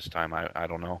addressing it at this time. I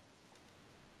don't know.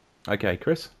 Okay,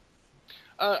 Chris?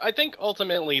 I think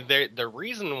ultimately the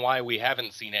reason why we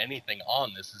haven't seen anything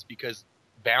on this is because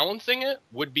balancing it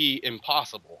would be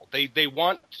impossible. They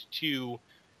want to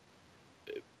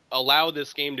allow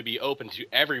this game to be open to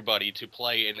everybody to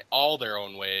play in all their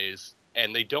own ways,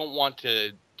 and they don't want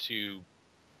to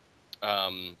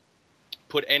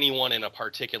put anyone in a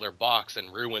particular box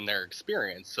and ruin their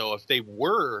experience. So if they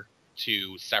were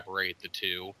to separate the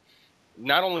two,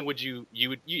 not only would you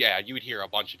would hear a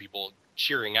bunch of people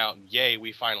cheering out, yay,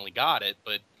 we finally got it,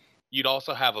 but you'd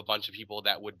also have a bunch of people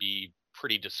that would be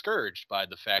pretty discouraged by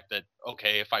the fact that,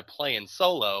 okay, if I play in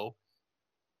solo,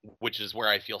 which is where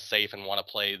I feel safe and want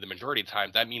to play the majority of the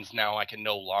time, that means now I can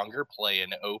no longer play in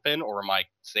open, or my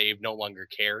save no longer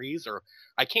carries, or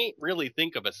I can't really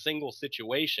think of a single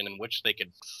situation in which they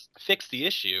could fix the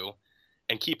issue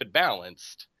and keep it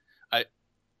balanced.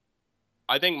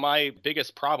 I think my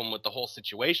biggest problem with the whole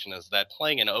situation is that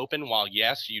playing in open, while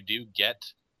yes, you do get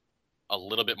a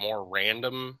little bit more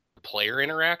random player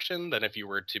interaction than if you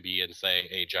were to be in, say,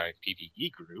 a giant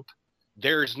PvE group,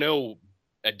 there's no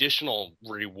additional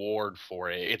reward for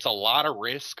it. It's a lot of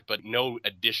risk, but no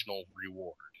additional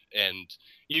reward. And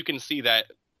you can see that,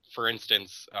 for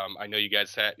instance, I know you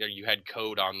guys had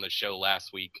Code on the show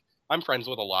last week. I'm friends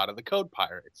with a lot of the Code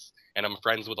pirates, and I'm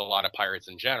friends with a lot of pirates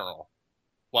in general.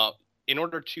 Well, in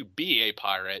order to be a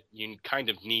pirate, you kind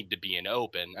of need to be in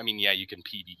open. I mean, yeah, you can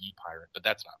PvE pirate, but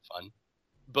that's not fun.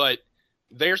 But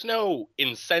there's no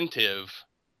incentive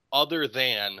other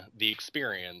than the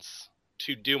experience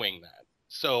to doing that.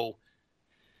 So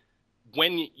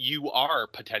when you are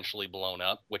potentially blown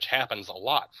up, which happens a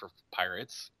lot for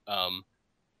pirates,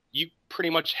 you pretty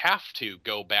much have to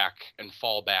go back and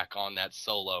fall back on that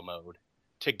solo mode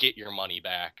to get your money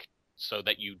back, so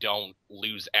that you don't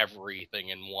lose everything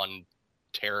in one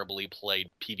terribly played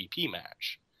PvP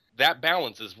match. That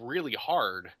balance is really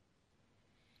hard,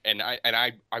 and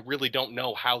I really don't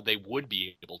know how they would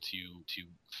be able to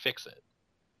fix it.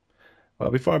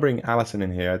 Well, before I bring Alison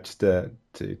in here, just to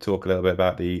talk a little bit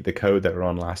about the Code that were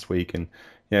on last week, and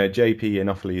JP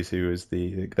Anopheles, who was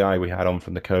the guy we had on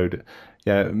from the Code,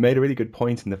 made a really good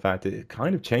point in the fact that it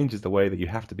kind of changes the way that you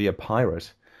have to be a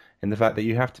pirate, in the fact that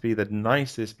you have to be the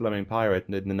nicest blooming pirate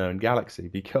in the known galaxy,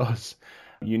 because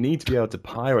you need to be able to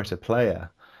pirate a player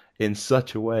in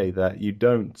such a way that you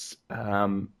don't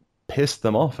piss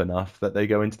them off enough that they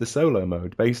go into the solo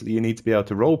mode. Basically, you need to be able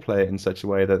to role play it in such a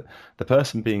way that the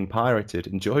person being pirated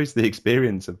enjoys the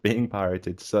experience of being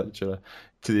pirated to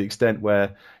the extent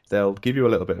where they'll give you a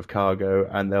little bit of cargo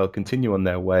and they'll continue on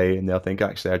their way and they'll think,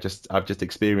 actually, I've just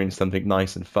experienced something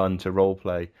nice and fun to role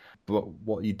play. But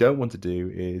what you don't want to do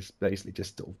is basically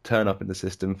just sort of turn up in the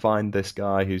system, find this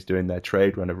guy who's doing their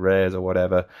trade run of rares or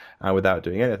whatever, and without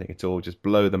doing anything at all, just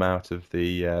blow them out of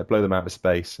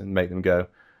space and make them go,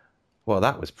 well,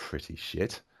 that was pretty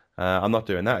shit. I'm not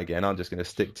doing that again. I'm just going to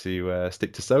stick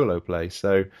to solo play.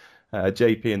 So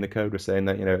JP and the code were saying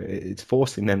that it's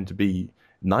forcing them to be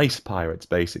nice pirates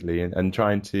basically, and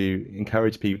trying to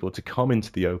encourage people to come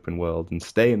into the open world and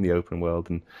stay in the open world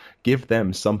and give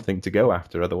them something to go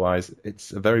after. Otherwise,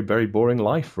 it's a very, very boring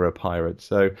life for a pirate.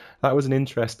 So that was an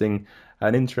interesting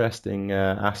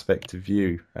aspect to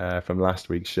view from last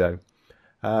week's show.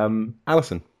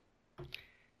 Alison.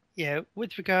 Yeah,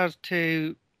 with regards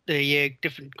to the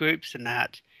different groups and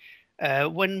that,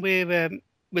 when we're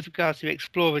with regards to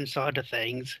exploring side of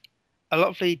things, a lot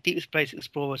of the deep space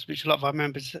explorers, which a lot of our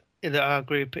members in our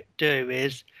group do,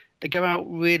 is they go out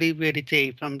really, really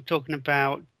deep. I'm talking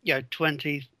about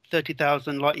 20,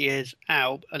 30,000 light years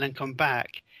out and then come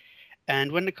back.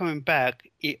 And when they're coming back,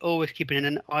 you're always keeping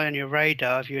an eye on your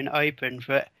radar if you're in open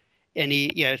for any,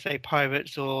 say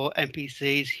pirates or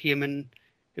NPCs, human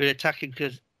who are attacking,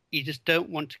 because you just don't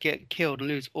want to get killed and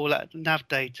lose all that nav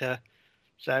data.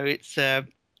 So it's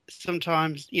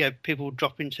sometimes people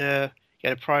drop into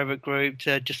a private group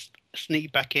to just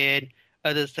sneak back in.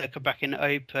 Others to come back in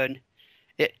open.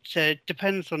 It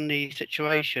depends on the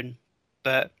situation,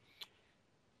 but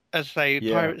as I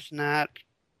say, pirates and that.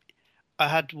 I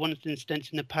had one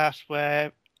instance in the past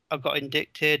where I got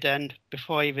indicted, and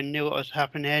before I even knew what was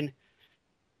happening,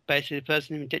 basically the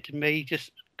person who indicted me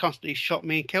just constantly shot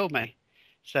me and killed me.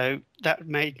 So that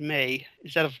made me,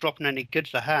 instead of dropping any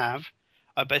goods I have,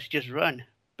 I basically just run.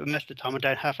 But most of the time I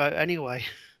don't have out anyway.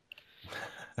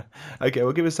 Okay,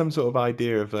 well, give us some sort of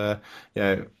idea of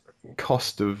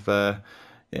cost of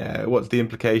what the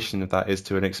implication of that is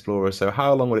to an explorer. So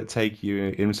how long would it take you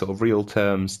in sort of real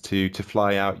terms to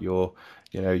fly out your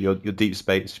deep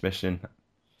space mission?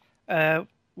 Well,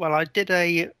 I did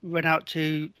a run out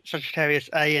to Sagittarius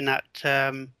A in that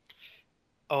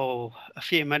a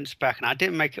few months back, and I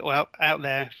didn't make it out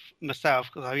there myself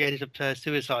because I ended up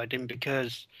suiciding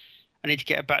because I need to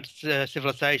get back to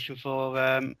civilization for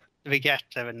the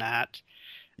regatta and that.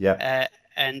 Yeah.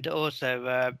 And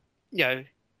also,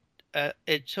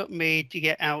 it took me to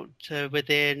get out to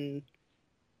within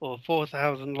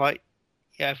 4,000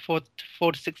 4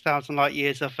 to 6,000 light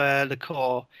years of the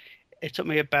core. It took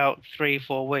me about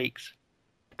 3-4 weeks.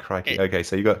 Crikey. Okay,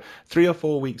 so you got 3 or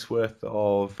 4 weeks worth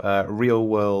of real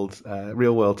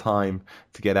world time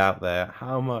to get out there.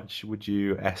 How much would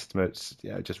you estimate,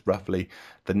 just roughly,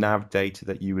 the nav data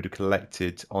that you would have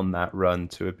collected on that run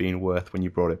to have been worth when you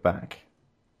brought it back?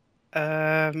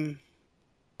 On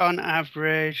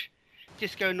average,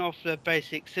 just going off the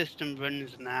basic system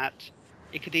runs and that,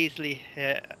 it could easily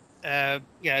hit 10,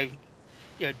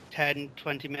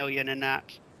 20 million and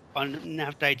that on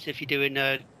nav data if you're doing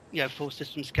full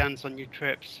system scans on your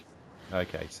trips.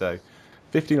 Okay, so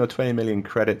 15 or 20 million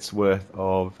credits worth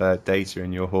of data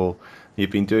in your haul. You've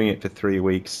been doing it for 3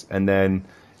 weeks, and then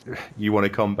you want to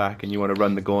come back and you want to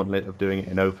run the gauntlet of doing it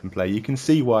in open play. You can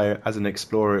see why, as an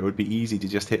explorer, it would be easy to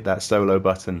just hit that solo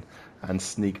button and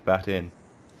sneak back in.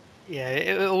 Yeah,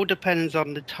 it all depends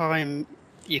on the time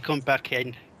you come back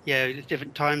in. The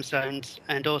different time zones,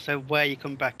 and also where you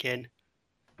come back in.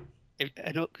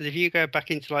 Because if you go back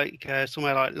into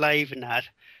somewhere like Lave and that,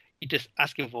 you're just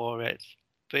asking for it.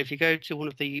 But if you go to one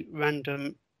of the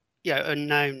random,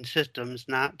 unknown systems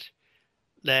and that,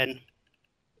 then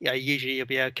usually you'll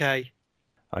be okay.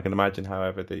 I can imagine,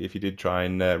 however, that if you did try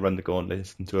and run the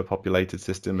gauntlet into a populated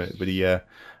system, it would be a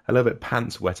little bit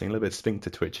pants wetting, a little bit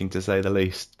sphincter twitching, to say the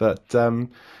least. But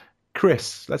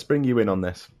Chris, let's bring you in on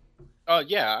this.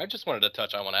 Yeah, I just wanted to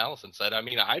touch on what Alison said. I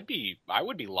mean, I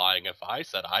would be lying if I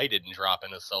said I didn't drop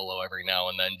in a solo every now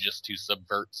and then just to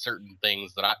subvert certain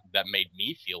things that made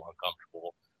me feel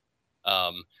uncomfortable.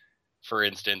 For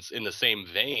instance, in the same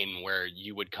vein, where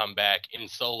you would come back in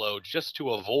solo just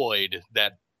to avoid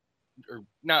that, or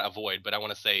not avoid, but I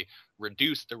want to say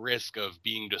reduce the risk of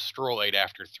being destroyed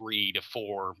after 3 to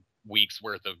 4 weeks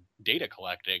worth of data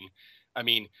collecting. I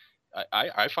mean,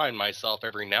 I find myself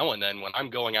every now and then when I'm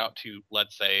going out to,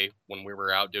 let's say, when we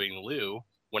were out doing Lou,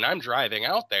 when I'm driving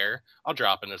out there, I'll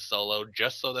drop in a solo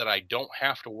just so that I don't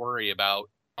have to worry about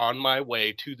on my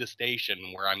way to the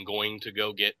station where I'm going to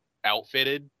go get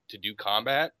outfitted to do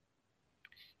combat.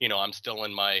 I'm still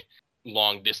in my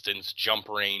long distance jump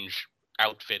range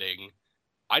outfitting,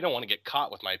 I don't want to get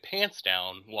caught with my pants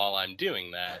down while I'm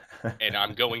doing that. And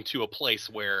I'm going to a place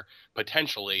where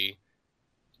potentially,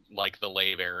 like the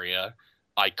Lave area,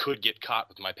 I could get caught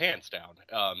with my pants down.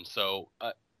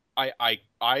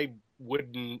 I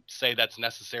wouldn't say that's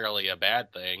necessarily a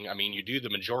bad thing. I mean, you do the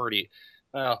majority.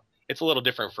 Well, it's a little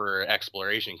different for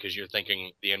exploration because you're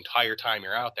thinking the entire time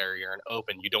you're out there, you're in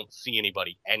open, you don't see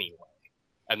anybody anyway,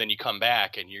 and then you come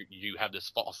back and you have this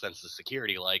false sense of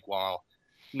security, like, well,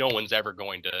 no one's ever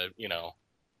going to,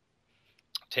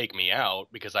 take me out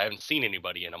because I haven't seen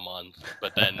anybody in a month.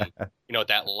 But then, at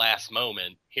that last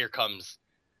moment, here comes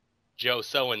Joe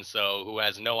so-and-so who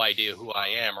has no idea who I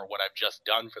am or what I've just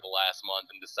done for the last month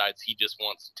and decides he just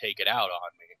wants to take it out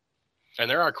on me. And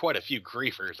there are quite a few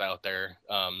griefers out there.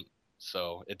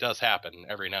 So it does happen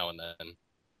every now and then.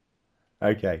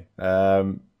 Okay.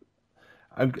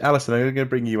 Alison, I'm going to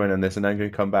bring you in on this, and I'm going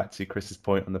to come back to Chris's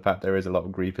point on the fact there is a lot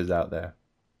of griefers out there.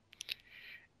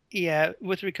 Yeah,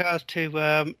 with regards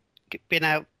to being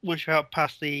out, once you're out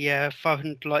past the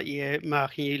 500 light year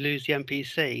mark and you lose the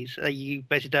NPCs, you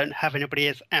basically don't have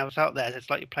anybody else out there. It's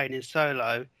like you're playing in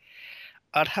solo.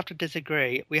 I'd have to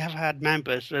disagree. We have had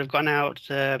members that have gone out,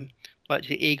 like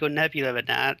the Eagle Nebula and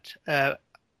that.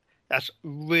 That's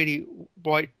really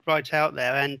right out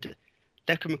there, and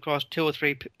they've come across 2 or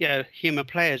 3 human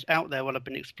players out there while I've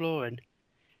been exploring.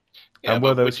 Yeah, and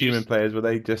were those human players, were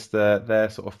they just there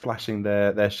sort of flashing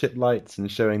their ship lights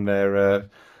and showing their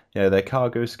their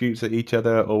cargo scoops at each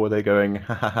other, or were they going,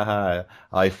 ha ha ha ha,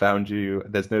 I found you,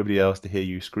 there's nobody else to hear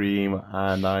you scream,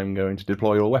 and I'm going to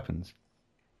deploy all weapons?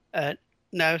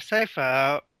 No, so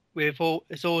far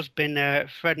it's always been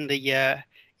friendly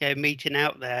meeting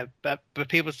out there, but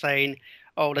people saying,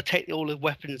 oh, to take all the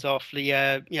weapons off the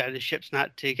the ships and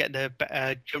that to get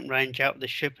the jump range out of the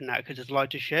ship and that because it's a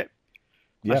lighter ship.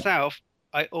 Yep. Myself,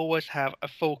 I always have a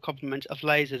full complement of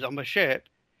lasers on my ship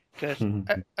because,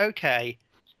 okay,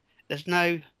 there's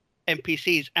no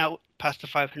NPCs out past the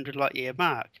 500 light year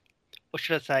mark. Or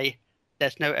should I say,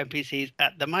 there's no NPCs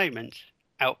at the moment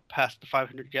out past the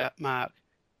 500 year mark.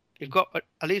 You've got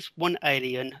at least one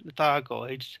alien, the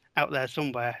Thargoids, out there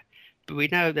somewhere. But we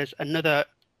know there's another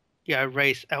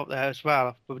race out there as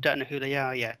well, but we don't know who they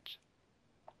are yet.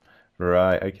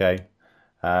 Right, okay.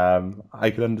 I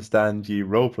can understand you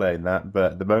role-playing that,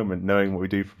 but at the moment, knowing what we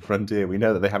do for Frontier, we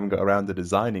know that they haven't got around to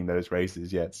designing those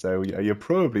races yet, so you're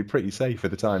probably pretty safe for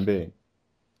the time being.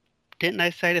 Didn't they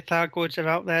say the Thargoids are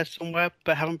out there somewhere,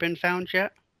 but haven't been found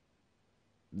yet?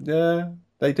 Yeah,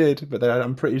 they did, but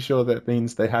I'm pretty sure that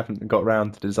means they haven't got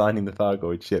around to designing the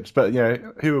Thargoid ships. But,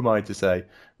 who am I to say?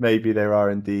 Maybe there are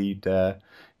indeed,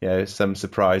 some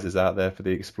surprises out there for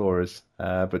the explorers,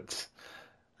 but...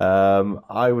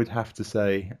 I would have to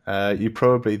say you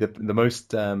probably the most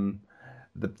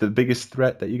the biggest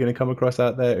threat that you're going to come across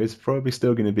out there is probably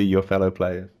still going to be your fellow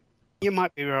players. You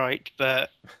might be right,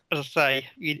 but as I say,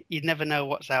 you never know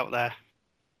what's out there.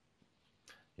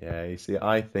 Yeah, you see,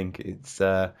 I think it's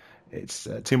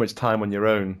too much time on your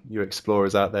own. You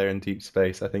explorers out there in deep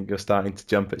space, I think you're starting to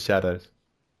jump at shadows.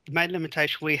 The main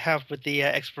limitation we have with the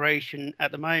exploration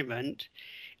at the moment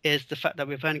is the fact that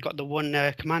we've only got the one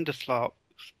commander slot.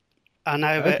 I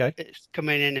know that it's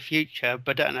coming in the future,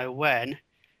 but I don't know when.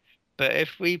 But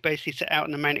if we basically set out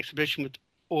on the main expedition with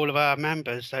all of our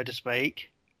members, so to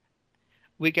speak,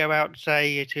 we go out,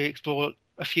 say, to explore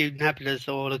a few nebulas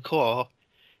or the core.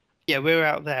 Yeah, we're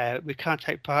out there. We can't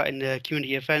take part in the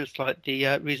community events like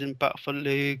the Reason But for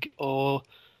Lug or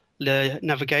the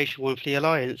navigation one for the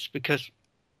Alliance because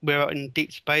we're out in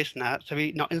deep space now, so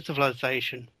we're not in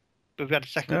civilization. But we've got a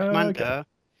second commander.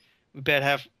 We better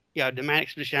have the main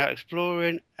expedition out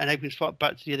exploring, and they can swap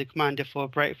back to the other commander for a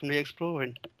break from the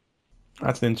exploring.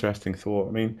 That's an interesting thought.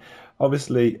 I mean,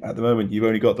 obviously, at the moment, you've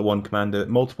only got the one commander.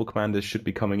 Multiple commanders should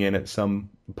be coming in at some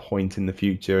point in the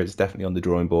future. It's definitely on the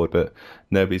drawing board, but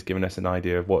nobody's given us an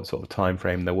idea of what sort of time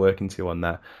frame they're working to on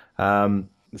that.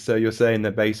 So you're saying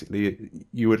that basically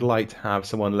you would like to have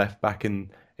someone left back in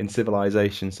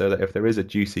civilization so that if there is a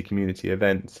juicy community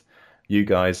event, you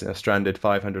guys are stranded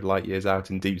 500 light years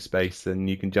out in deep space, and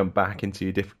you can jump back into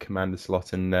your different commander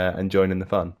slot and join in the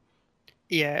fun.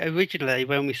 Yeah, originally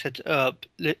when we set it up,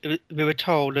 we were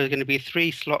told there were going to be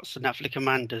 3 slots in that for the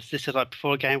commanders. This is like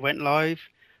before the game went live.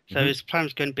 So his plan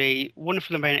was going to be one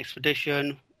for the main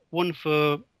expedition, one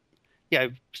for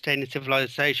staying in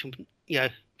civilization,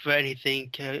 for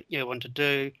anything you want to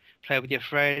do, play with your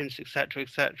friends, etc.,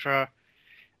 etc.,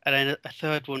 and then a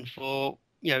third one for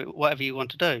whatever you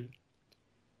want to do.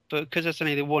 But because there's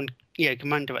only the one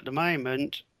commander at the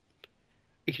moment,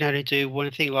 you can only do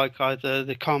one thing, like either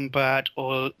the combat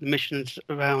or the missions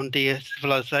around the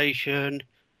civilization,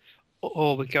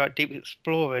 or we go out deep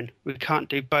exploring. We can't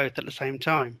do both at the same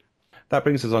time. That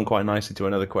brings us on quite nicely to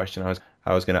another question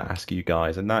I was going to ask you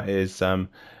guys, and that is,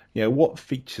 what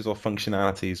features or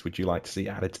functionalities would you like to see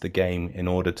added to the game in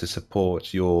order to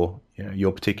support your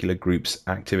particular group's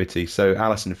activity? So,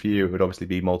 Alison, for you, it would obviously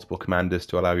be multiple commanders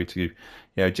to allow you to,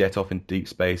 jet off into deep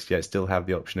space, yet still have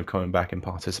the option of coming back and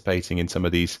participating in some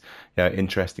of these,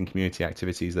 interesting community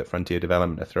activities that Frontier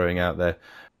Development are throwing out there.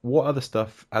 What other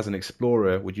stuff as an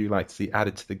explorer would you like to see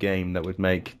added to the game that would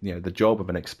make the job of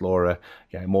an explorer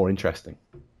more interesting?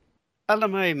 At the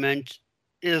moment,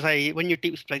 when you're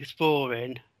deep space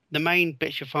exploring, the main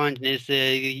bits you're finding is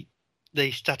the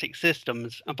static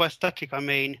systems, and by static I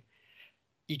mean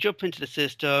you jump into the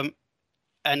system,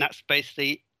 and that's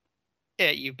basically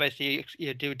it. You basically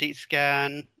do a deep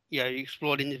scan, you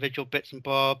explore the individual bits and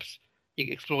bobs,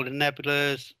 you explore the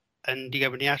nebulas, and you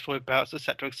go in the asteroid belts,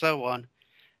 etc., and so on.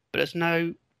 But there's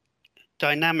no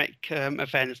dynamic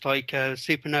events like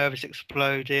supernovas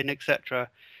exploding, etc.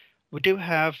 We do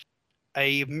have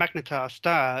a magnetar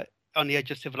star on the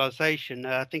edge of civilization.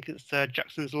 I think it's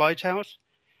Jackson's Lighthouse.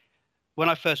 When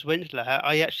I first went to that,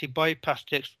 I actually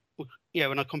bypassed it.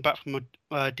 When I come back from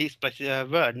a deep space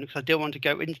run, because I didn't want to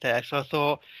go into there. So I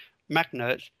thought,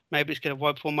 magnets, maybe it's going to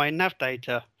wipe all my nav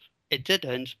data. It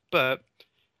didn't, but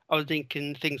I was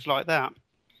thinking things like that.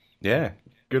 Yeah,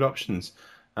 good options.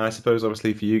 And I suppose,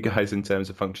 obviously, for you guys, in terms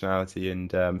of functionality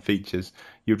and features,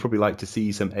 you'd probably like to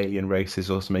see some alien races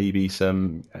or maybe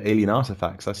some alien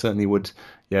artifacts. I certainly would,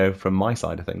 from my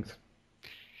side of things.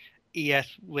 Yes,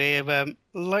 we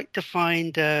like to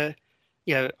find, like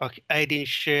alien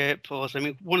ship or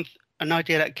something. An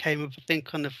idea that came up, I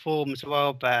think, on the forums a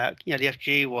while back, the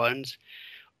FG ones,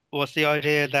 was the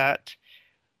idea that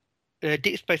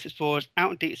deep space explorers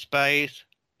out in deep space,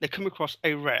 they come across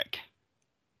a wreck.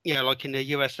 Like in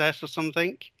the USS or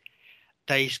something,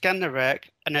 they scan the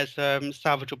wreck and there's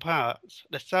salvageable parts.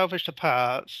 They salvage the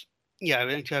parts,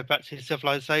 and go back to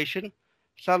civilization.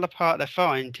 Sell the part they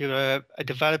find to a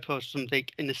developer or something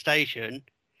in the station,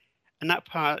 and that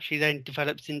part actually then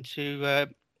develops into the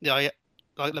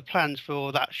plans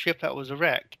for that ship that was a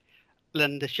wreck.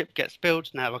 Then the ship gets built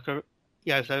now, so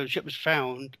the ship was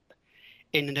found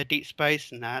in the deep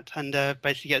space and that, and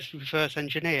basically gets reverse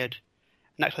engineered.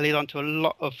 And that can lead on to a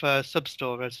lot of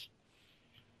sub-stories.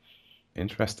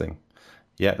 Interesting.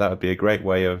 Yeah, that would be a great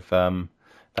way of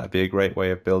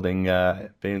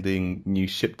building new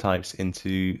ship types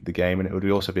into the game, and it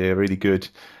would also be a really good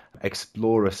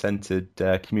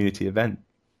explorer-centered community event.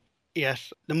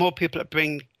 Yes, the more people that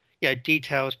bring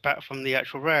details back from the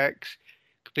actual wrecks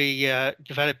could be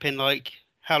developing like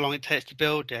how long it takes to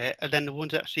build it, and then the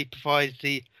ones that actually provide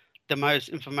the most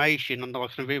information on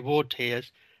the reward tiers,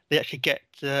 they actually get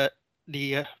the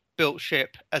built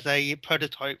ship as a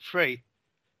prototype free.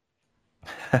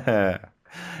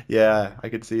 Yeah, I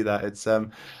could see that. It's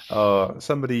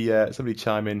somebody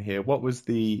chime in here. What was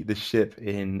the ship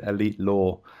in Elite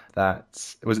Lore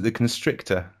that was it the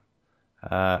Constrictor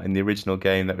in the original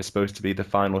game that was supposed to be the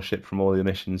final ship from all the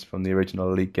missions from the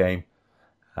original Elite game?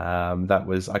 That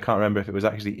was I can't remember if it was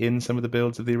actually in some of the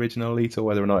builds of the original Elite or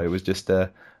whether or not it was just an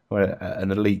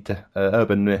Elite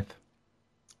urban myth.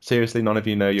 Seriously, none of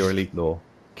you know your Elite Lore.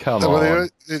 Come on.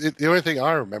 The only thing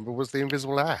I remember was the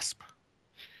Invisible Asp.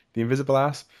 The Invisible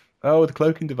Asp? Oh, the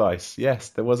cloaking device. Yes,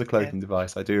 there was a cloaking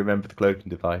device. I do remember the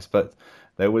cloaking device, but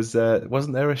there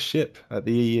wasn't there a ship at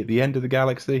the end of the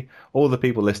galaxy? All the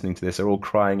people listening to this are all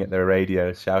crying at their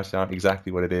radio, shouting out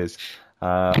exactly what it is.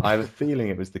 I have a feeling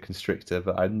it was the Constrictor,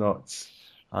 but I'm not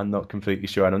completely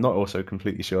sure, and I'm not also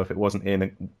completely sure if it wasn't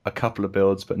in a couple of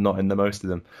builds, but not in the most of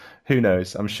them. Who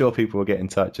knows? I'm sure people will get in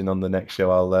touch, and on the next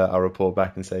show, I'll report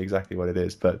back and say exactly what it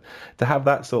is. But to have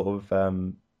that sort of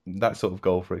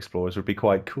goal for explorers would be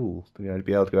quite cool. To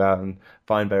be able to go out and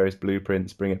find various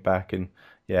blueprints, bring it back, and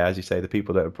yeah, as you say, the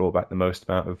people that have brought back the most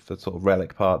amount of the sort of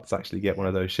relic parts actually get one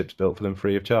of those ships built for them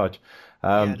free of charge.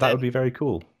 That would be very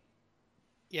cool.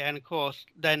 Yeah, and of course,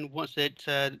 then once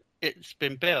it's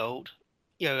been built,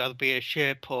 either be a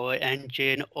ship or an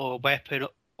engine or a weapon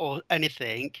or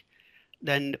anything,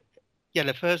 then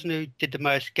the person who did the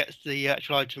most gets the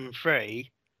actual item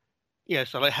free.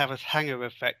 So like have a hanger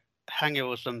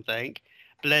or something,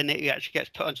 but then it actually gets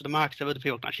put onto the market so other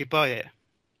people can actually buy it.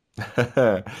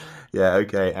 Yeah,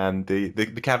 okay. And the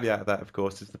caveat of that, of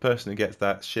course, is the person who gets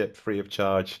that ship free of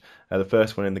charge, the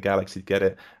first one in the galaxy to get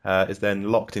it, is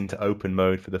then locked into open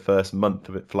mode for the first month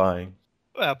of it flying.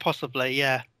 Possibly,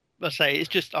 yeah. I say it's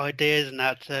just ideas and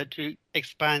that to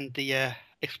expand the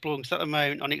exploring. So at the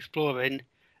moment on exploring,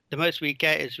 the most we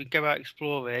get is we go out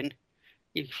exploring.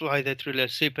 You can fly either through the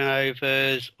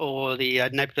supernovas or the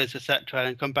nebulas, etc.,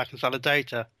 and come back and sell the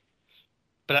data.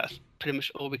 But that's pretty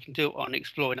much all we can do on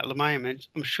exploring at the moment.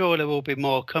 I'm sure there will be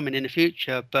more coming in the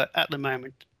future, but at the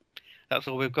moment, that's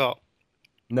all we've got.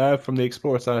 No, from the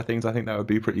Explorer side of things, I think that would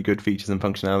be pretty good features and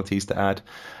functionalities to add.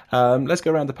 Let's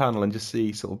go around the panel and just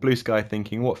see sort of blue sky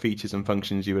thinking what features and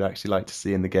functions you would actually like to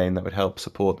see in the game that would help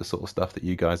support the sort of stuff that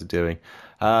you guys are doing.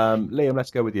 Liam,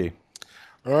 let's go with you.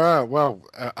 Well,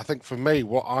 I think for me,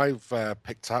 what I've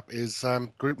picked up is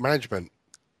group management.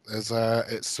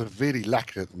 It's severely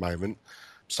lacking at the moment.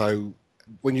 So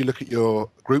when you look at your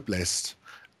group list,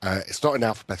 it's not in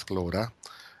alphabetical order.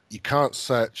 You can't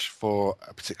search for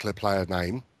a particular player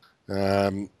name.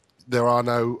 There are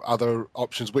no other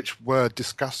options which were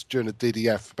discussed during the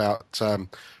DDF about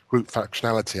group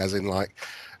functionality, as in like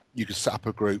you could set up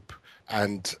a group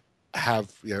and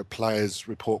have players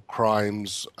report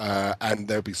crimes, and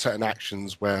there'll be certain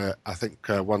actions where I think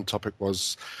one topic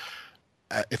was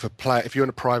if you're in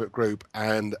a private group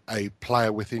and a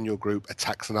player within your group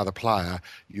attacks another player,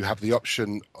 you have the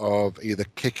option of either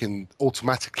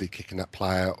automatically kicking that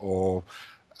player or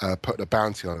putting a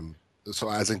bounty on them.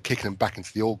 So as in kicking them back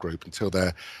into the all group until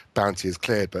their bounty is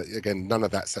cleared. But again, none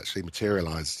of that's actually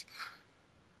materialised.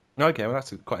 Okay, well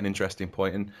that's quite an interesting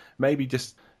point, and maybe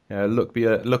just look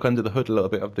under the hood a little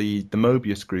bit of the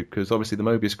Mobius group, because obviously the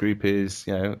Mobius group is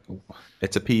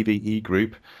it's a PvE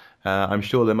group. I'm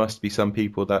sure there must be some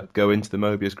people that go into the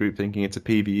Mobius group thinking it's a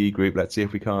PvE group. Let's see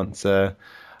if we can't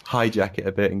hijack it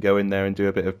a bit and go in there and do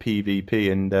a bit of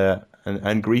PvP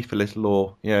and grief a little,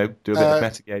 or do a bit of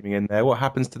metagaming in there. What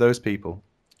happens to those people?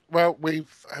 Well,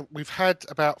 we've had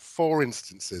about 4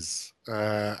 instances,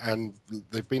 and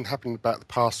they've been happening about the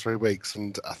past 3 weeks,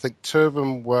 and I think 2 of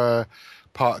them were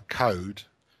part of code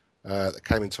that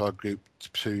came into our group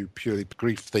to purely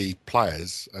grief the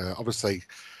players. Obviously,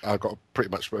 I've got pretty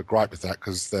much a gripe with that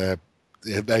because they're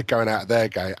going out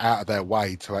of their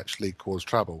way to actually cause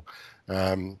trouble.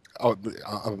 I'm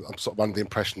sort of under the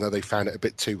impression that they found it a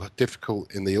bit too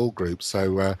difficult in the all group,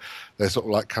 so they sort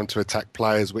of like come to attack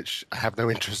players which have no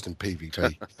interest in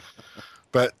PvP.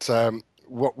 But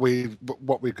what we've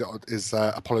got is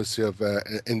a policy of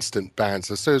instant ban.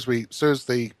 So as soon as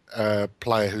the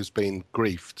player who's been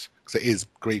griefed, because it is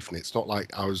griefing, it's not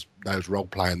like I was role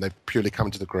playing. They've purely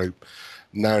come to the group,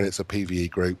 knowing it's a PvE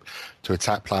group, to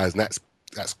attack players, and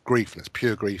that's griefing. It's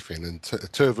pure griefing. And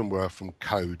 2 of them were from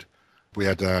code. We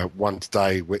had one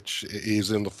today, which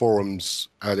is in the forums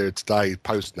earlier today,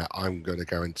 posting that I'm going to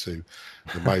go into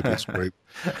the Mobius group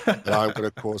and I'm going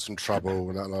to cause some trouble.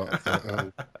 And I'm like,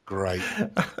 oh, great.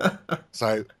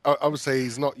 So obviously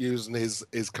he's not using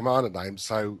his commander name,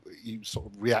 so you sort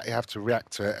of you have to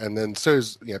react to it. And then as soon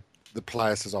as the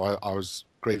player says, "Oh, I was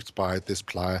griefed by this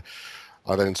player,"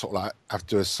 I then sort of like have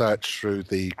to do a search through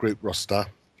the group roster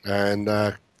and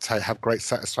have great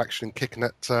satisfaction in kicking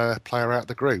that player out of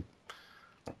the group.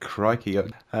 Crikey!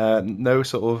 No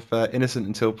sort of innocent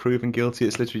until proven guilty.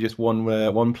 It's literally just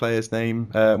one player's name,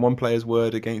 one player's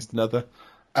word against another.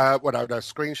 Well, no,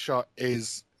 screenshot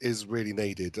is really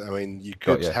needed. I mean, you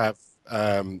could have,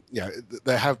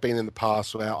 there have been in the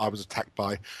past where I was attacked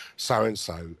by so and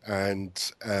so,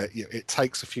 and it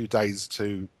takes a few days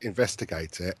to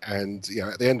investigate it, and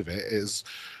at the end of it is,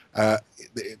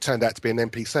 it turned out to be an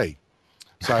NPC.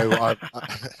 So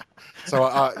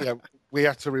we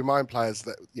have to remind players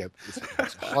that if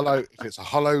it's a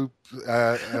hollow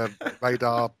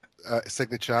radar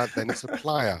signature, then it's a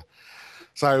player.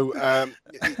 So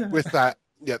with that,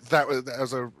 that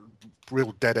was a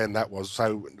real dead end. That was.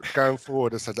 So going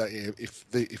forward, I said that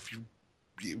if you,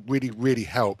 it really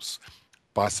helps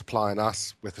by supplying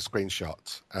us with a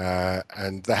screenshot,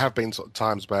 and there have been sort of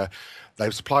times where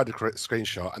they've supplied a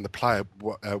screenshot and the player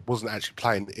wasn't actually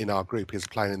playing in our group; he was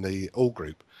playing in the all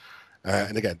group.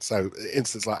 And again, so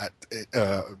instances like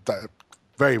that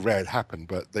very rare happen,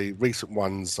 but the recent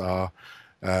ones are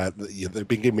they've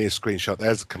been giving me a screenshot.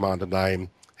 There's the commander name.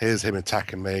 Here's him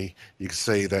attacking me. You can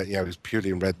see that he's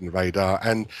purely in red in the radar.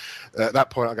 And at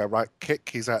that point, I go right, kick.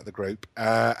 He's out of the group.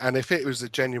 And if it was a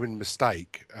genuine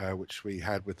mistake, which we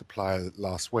had with the player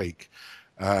last week,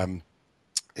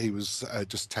 he was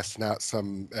just testing out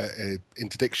some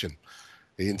interdiction.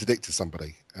 He interdicted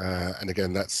somebody, and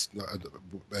again, that's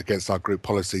against our group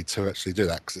policy to actually do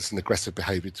that because it's an aggressive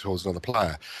behaviour towards another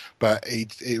player. But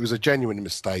it was a genuine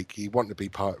mistake. He wanted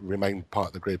to remain part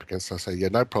of the group against us. I say, yeah,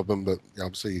 no problem, but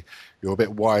obviously you're a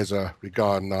bit wiser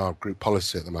regarding our group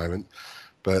policy at the moment.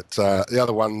 But the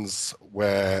other ones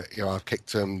where I've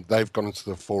kicked them, they've gone into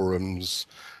the forums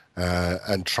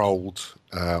and trolled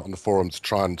on the forums to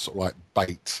try and sort of like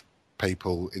bait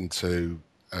people into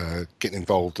getting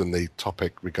involved in the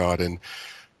topic regarding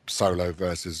solo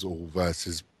versus all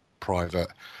versus private.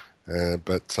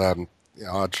 But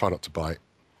I try not to bite.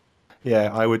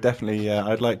 Yeah, I would definitely.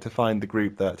 I'd like to find the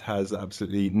group that has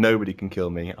absolutely nobody can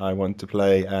kill me. I want to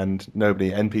play, and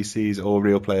nobody, NPCs or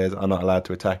real players, are not allowed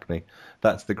to attack me.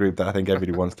 That's the group that I think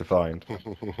everybody wants to find.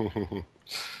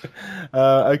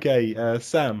 Okay,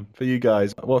 Sam, for you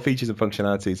guys, what features and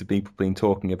functionalities have people been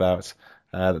talking about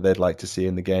that they'd like to see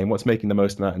in the game? What's making the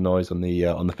most amount of noise on the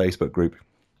Facebook group?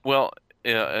 Well,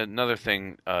 another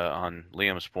thing on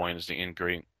Liam's point is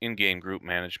the in-game group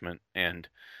management and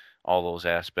all those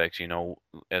aspects. You know,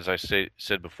 as I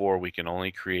said before, we can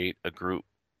only create a group,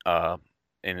 and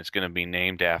it's going to be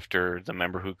named after the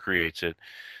member who creates it.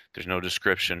 There's no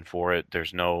description for it.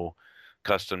 There's no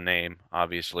custom name,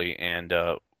 obviously. And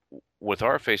with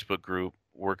our Facebook group,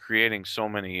 we're creating so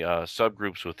many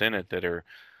subgroups within it that are,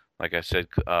 like I said,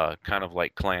 kind of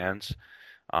like clans.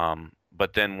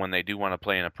 But then when they do want to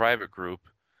play in a private group,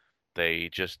 they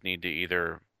just need to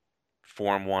either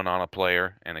form one on a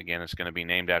player, and again, it's going to be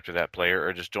named after that player,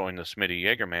 or just join the Smitty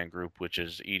Jaegerman group, which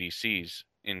is EDC's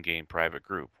in-game private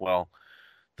group. Well,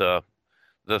 the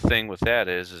thing with that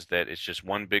is that it's just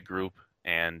one big group,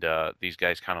 and these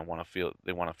guys kind of want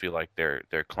to feel like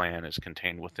their clan is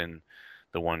contained within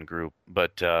the one group.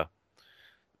 But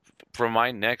for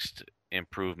my next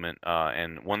improvement,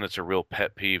 and one that's a real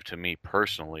pet peeve to me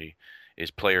personally,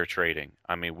 is player trading.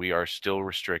 I mean, we are still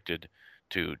restricted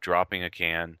to dropping a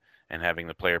can and having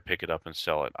the player pick it up and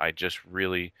sell it. I just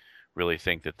really, really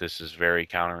think that this is very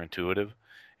counterintuitive,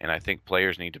 and I think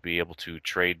players need to be able to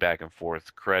trade back and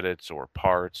forth credits or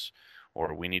parts,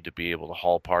 or we need to be able to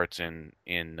haul parts in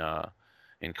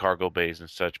cargo bays and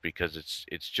such, because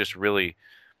it's just really,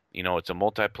 you know, it's a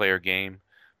multiplayer game,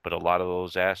 but a lot of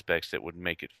those aspects that would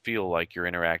make it feel like you're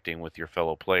interacting with your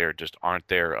fellow player just aren't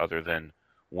there, other than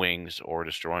wings or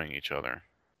destroying each other.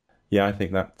 Yeah, I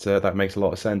think that makes a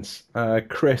lot of sense.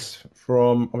 Chris,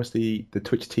 from obviously the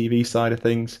Twitch TV side of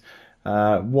things,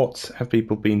 what have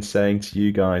people been saying to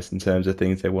you guys in terms of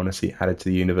things they want to see added to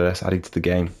the universe, added to the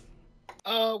game?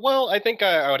 Well, I think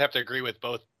I would have to agree with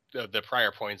both the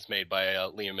prior points made by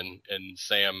Liam and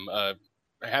Sam.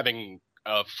 Having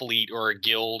a fleet or a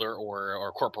guild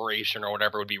or corporation or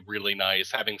whatever would be really nice.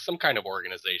 Having some kind of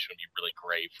organization would be really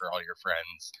great for all your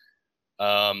friends.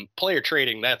 Player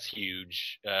trading, that's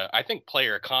huge. I think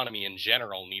player economy in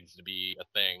general needs to be a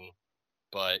thing,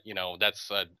 but you know,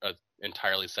 that's a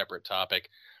entirely separate topic.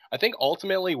 I think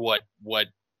ultimately what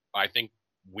I think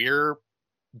we're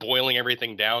boiling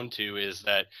everything down to is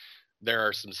that there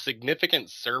are some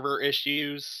significant server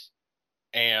issues,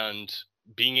 and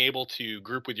being able to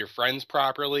group with your friends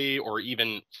properly, or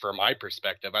even from my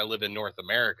perspective, I live in North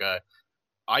America,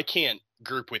 I can't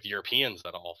group with Europeans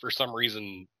at all. For some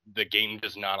reason, the game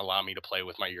does not allow me to play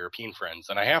with my European friends,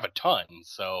 and I have a ton,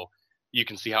 so you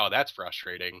can see how that's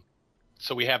frustrating.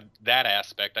 So we have that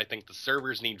aspect. I think the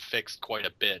servers need fixed quite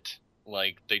a bit.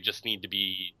 Like, they just need to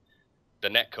be, the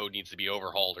netcode needs to be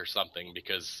overhauled or something,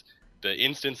 because the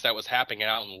instance that was happening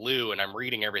out in Lou, and I'm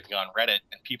reading everything on Reddit,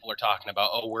 and people are talking about,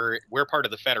 oh, we're part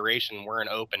of the Federation, we're an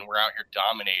open, we're out here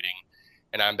dominating.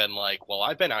 And I've been like, well,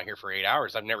 I've been out here for 8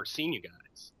 hours. I've never seen you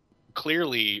guys.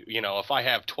 Clearly, you know, if I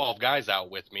have 12 guys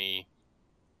out with me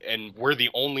and we're the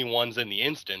only ones in the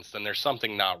instance, then there's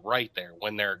something not right there.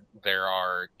 When there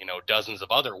are, you know, dozens of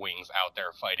other wings out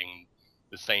there fighting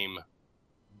the same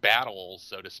battles,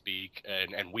 so to speak,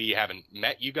 and we haven't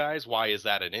met you guys, why is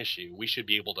that an issue? We should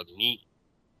be able to meet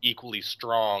equally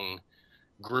strong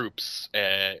groups,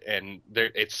 and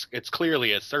it's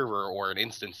clearly a server or an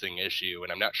instancing issue,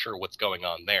 and I'm not sure what's going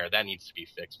on there. That needs to be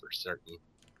fixed for certain.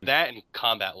 That and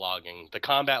combat logging. The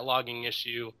combat logging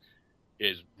issue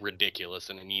is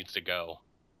ridiculous, and it needs to go.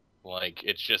 Like,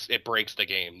 it breaks the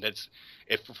game. That's,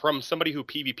 if from somebody who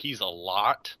PvPs a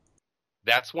lot,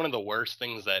 that's one of the worst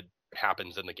things that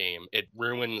happens in the game. It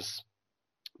ruins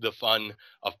the fun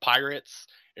of pirates.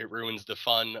 It ruins the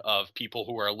fun of people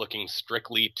who are looking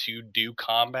strictly to do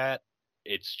combat.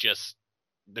 It's just,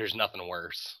 there's nothing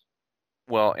worse.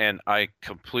 Well, and I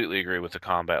completely agree with the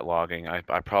combat logging. I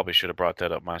probably should have brought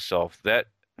that up myself. That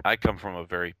I come from a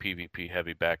very PvP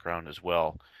heavy background as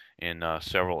well in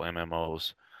several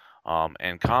MMOs,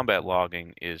 and combat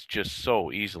logging is just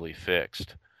so easily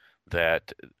fixed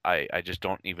that I just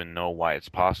don't even know why it's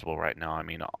possible right now. I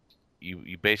mean,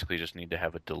 you basically just need to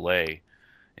have a delay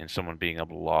in someone being able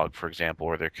to log, for example,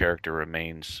 or their character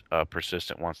remains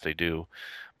persistent once they do.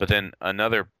 But then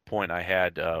another point I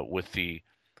had with the,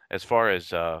 as far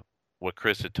as what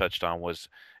Chris had touched on, was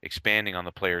expanding on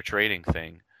the player trading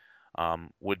thing,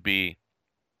 would be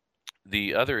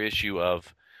the other issue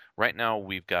of right now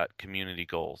we've got community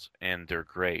goals and they're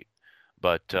great,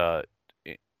 but to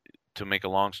make a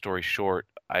long story short,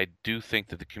 I do think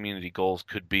that the community goals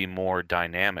could be more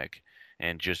dynamic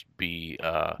and just be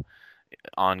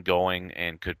ongoing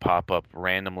and could pop up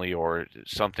randomly, or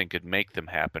something could make them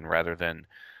happen rather than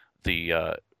the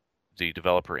uh, the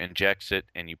developer injects it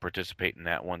and you participate in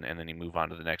that one and then you move on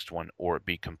to the next one, or it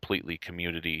be completely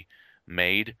community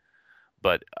made.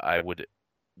 But I would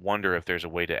wonder if there's a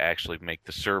way to actually make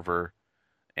the server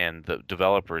and the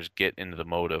developers get into the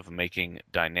mode of making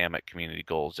dynamic community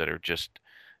goals that are just,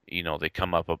 they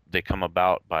come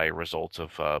about by results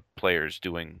of players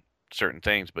doing certain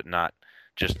things, but not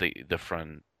just the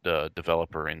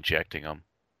developer injecting them.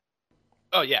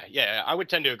 Oh yeah. I would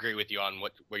tend to agree with you on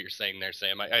what you're saying there,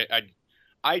 Sam.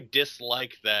 I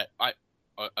dislike that. I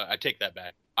take that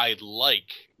back. I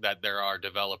like that there are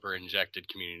developer injected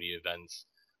community events,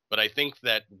 but I think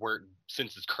that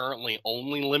since it's currently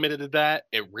only limited to that,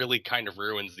 it really kind of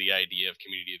ruins the idea of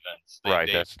community events.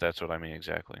 That's what I mean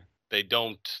exactly. They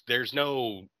don't. There's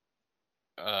no.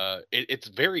 It's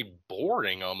very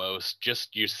boring almost.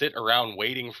 Just you sit around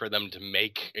waiting for them to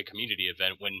make a community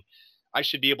event when I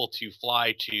should be able to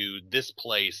fly to this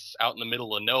place out in the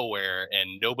middle of nowhere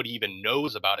and nobody even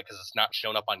knows about it because it's not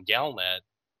shown up on Galnet.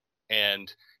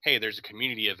 And hey, there's a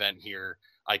community event here.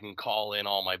 I can call in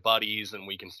all my buddies and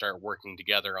we can start working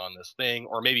together on this thing,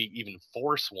 or maybe even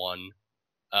force one.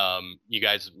 You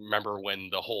guys remember when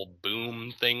the whole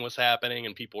boom thing was happening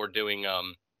and people were doing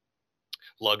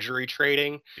luxury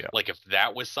trading? Yeah. Like if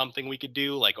that was something we could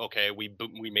do, like, okay, we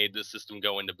made this system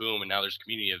go into boom and now there's a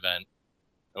community event.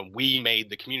 And we made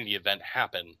the community event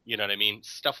happen. You know what I mean?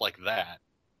 Stuff like that.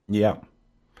 Yeah.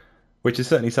 Which is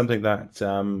certainly something that,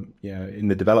 in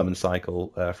the development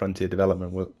cycle, Frontier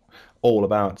development was all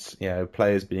about,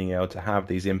 players being able to have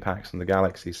these impacts on the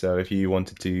galaxy. So if you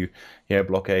wanted to,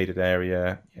 blockade an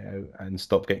area, and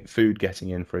stop food getting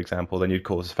in, for example, then you'd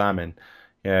cause famine.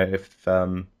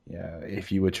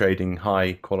 If you were trading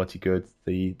high quality goods,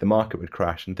 the market would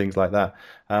crash and things like that.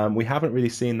 We haven't really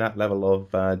seen that level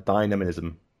of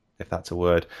dynamism, if that's a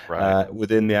word, Right.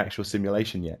 within the actual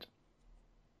simulation yet.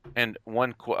 And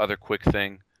one other quick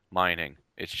thing, mining.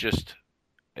 It just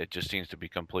seems to be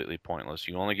completely pointless.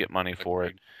 You only get money for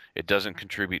it. It doesn't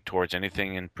contribute towards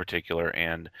anything in particular,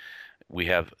 and we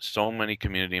have so many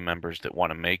community members that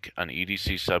want to make an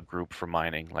EDC subgroup for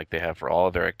mining like they have for all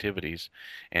of their activities,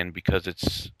 and because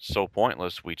it's so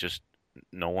pointless,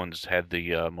 no one's had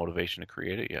the motivation to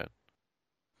create it yet.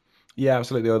 Yeah,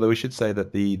 absolutely. Although we should say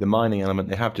that the mining element,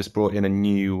 they have just brought in a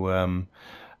new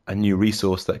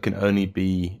resource that can only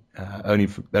be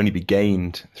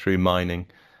gained through mining,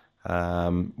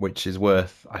 which is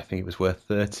worth, I think it was worth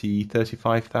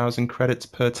 35,000 credits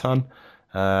per ton.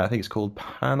 I think it's called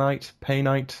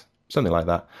Painite, something like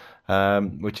that,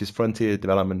 which is Frontier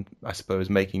development, I suppose,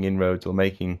 making inroads or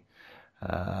making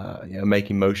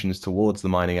motions towards the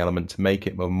mining element to make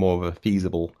it more of a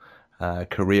feasible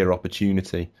career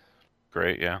opportunity.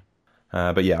 Great, yeah.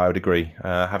 But yeah, I would agree.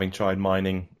 Having tried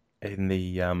mining in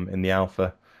the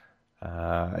alpha,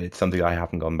 it's something I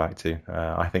haven't gone back to.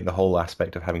 I think the whole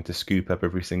aspect of having to scoop up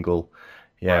every single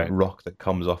Right. rock that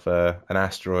comes off an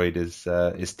asteroid is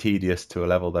tedious to a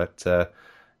level that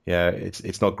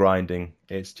it's not grinding,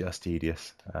 it's just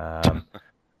tedious.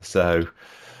 So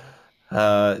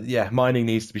mining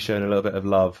needs to be shown a little bit of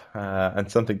love,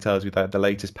 and something tells me that the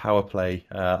latest Power Play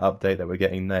update that we're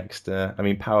getting next.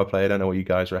 Power Play, I don't know what you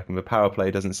guys reckon, but Power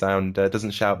Play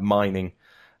doesn't shout mining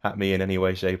at me in any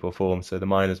way, shape, or form. So the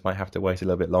miners might have to wait a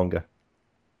little bit longer.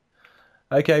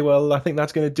 Okay, well, I think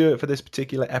that's going to do it for this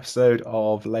particular episode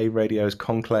of Lave Radio's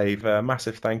Conclave.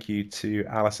 Massive thank you to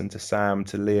Alison, to Sam,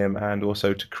 to Liam, and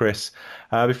also to Chris.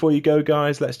 Before you go,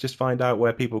 guys, let's just find out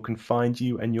where people can find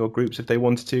you and your groups if they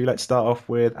wanted to. Let's start off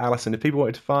with Alison. If people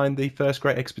wanted to find the First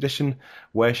Great Expedition,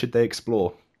 where should they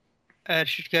explore?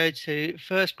 Should go to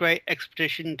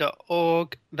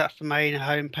firstgreatexpedition.org. That's the main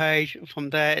homepage. From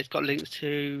there, it's got links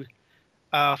to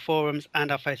our forums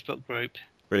and our Facebook group.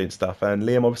 Brilliant stuff. And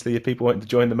Liam, obviously, if people want to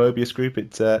join the Mobius group,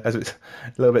 as it's a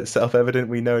little bit self-evident,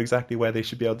 we know exactly where they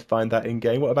should be able to find that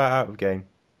in-game. What about out-of-game?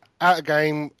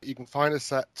 Out-of-game, you can find us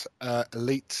at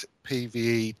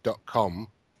elitepve.com.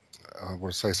 I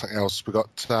want to say something else. We're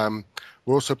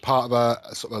also part of a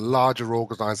sort of a larger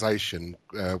organisation,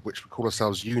 which we call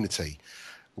ourselves Unity,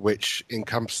 which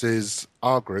encompasses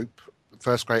our group,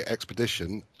 First Great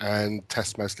Expedition, and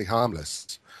Test Mostly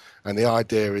Harmless. And the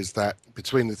idea is that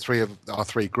between the three of our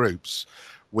three groups,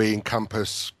 we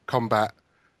encompass combat,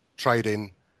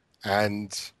 trading,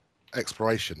 and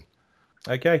exploration.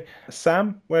 Okay.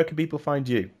 Sam, where can people find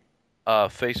you?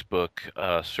 Facebook,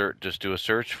 just do a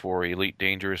search for Elite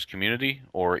Dangerous Community,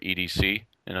 or EDC,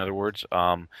 in other words.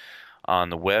 On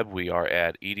the web, we are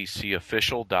at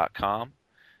edcofficial.com.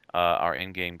 Our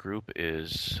in-game group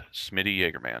is Smitty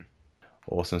Jaegerman.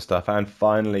 Awesome stuff. And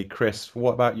finally, Chris,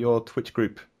 what about your Twitch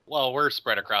group? Well, we're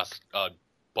spread across a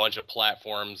bunch of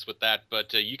platforms with that,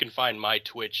 but you can find my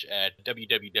Twitch at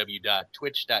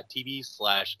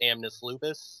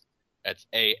www.twitch.tv/AmnisLupus. That's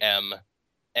AMNISLUPUS.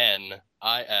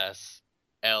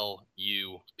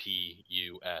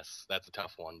 That's a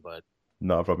tough one, but...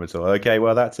 Not a problem at all. Okay,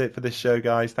 well, that's it for this show,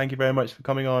 guys. Thank you very much for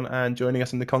coming on and joining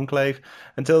us in the Conclave.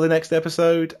 Until the next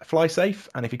episode, fly safe.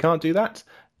 And if you can't do that,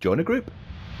 join a group.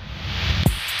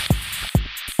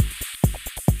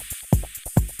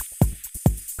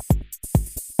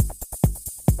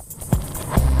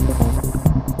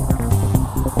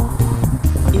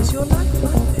 Is your life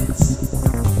like this?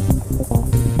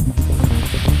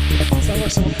 Sounds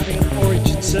like someone having an orange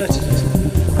inserted.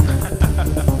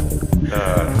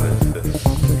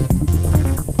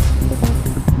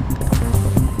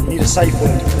 Need a safe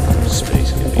word.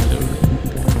 Space can be low.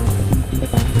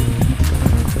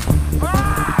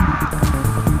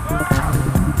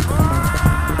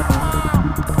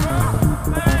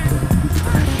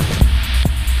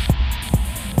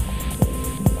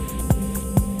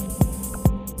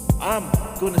 I'm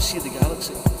going to see the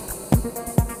galaxy.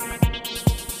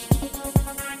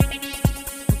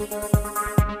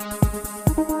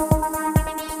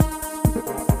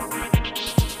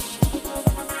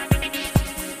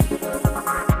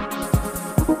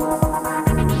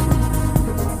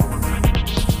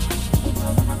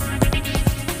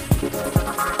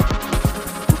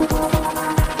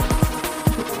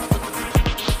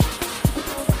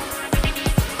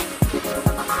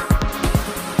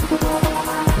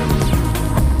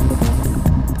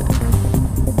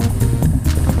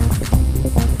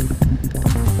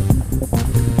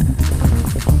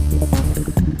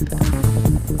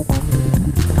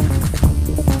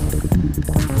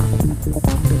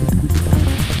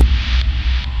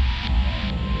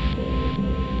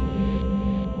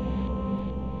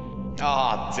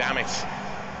 Ah, damn it.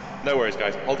 No worries,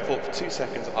 guys. Hold the fort for 2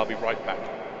 seconds. I'll be right back.